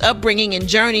into his upbringing and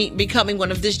journey becoming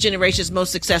one of this generation's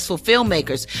most successful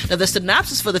filmmakers. Now, the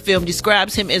synopsis for the film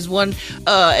describes him as one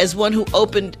who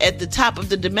opened at the top of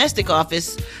the domestic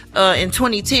office in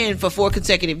 2010 for 4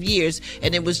 consecutive years,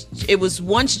 and it was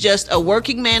once just a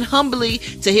working man humbly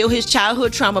to heal his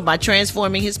childhood trauma by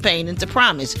transforming his pain into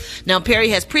promise. Now, Perry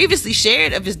has previously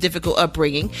shared of his difficult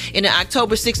upbringing. In an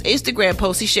October 6th Instagram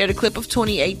post, he shared a clip of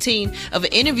 2018 of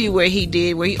an interview where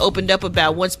he opened up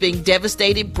about once being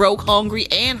devastated, broke, hungry,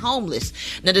 and homeless.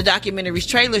 Now, the documentary's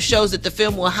trailer shows that the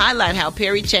film will highlight how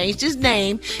Perry changed his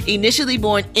name, initially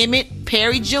born Emmett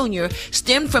Perry Jr.,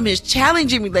 stemmed from his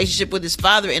challenging relationship with his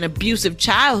father and abusive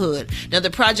childhood. Now, the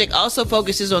project also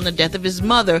focuses on the death of his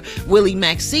mother, Willie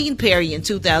Maxine Perry, in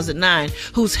 2009,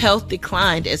 whose health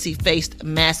declined as he faced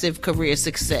massive career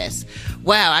success.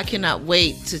 Wow, I cannot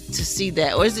wait to see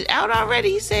that. Or is it out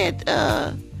already? He said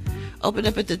opened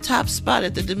up at the top spot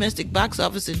at the domestic box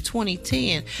office in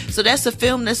 2010. So that's a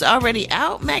film that's already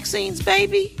out, Maxine's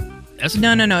Baby?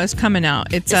 No, it's coming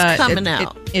out. It's coming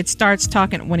out. It starts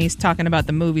talking when he's talking about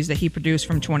the movies that he produced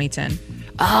from 2010.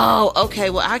 Oh, okay.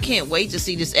 Well, I can't wait to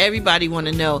see this. Everybody want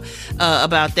to know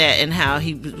about that and how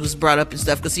he was brought up and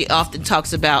stuff, because he often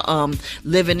talks about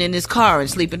living in his car and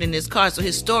sleeping in his car. So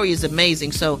his story is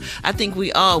amazing. So I think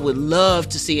we all would love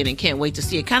to see it and can't wait to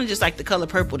see it. Kind of just like The Color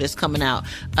Purple that's coming out.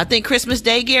 I think Christmas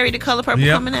Day, Gary, The Color Purple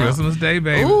coming out. Christmas Day,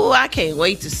 baby. Ooh, I can't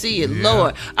wait to see it,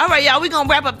 Lord. All right, y'all, we're going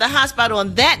to wrap up the hot spot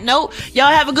on that note.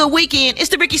 Y'all have a good weekend. It's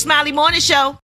the Ricky Smiley Morning Show.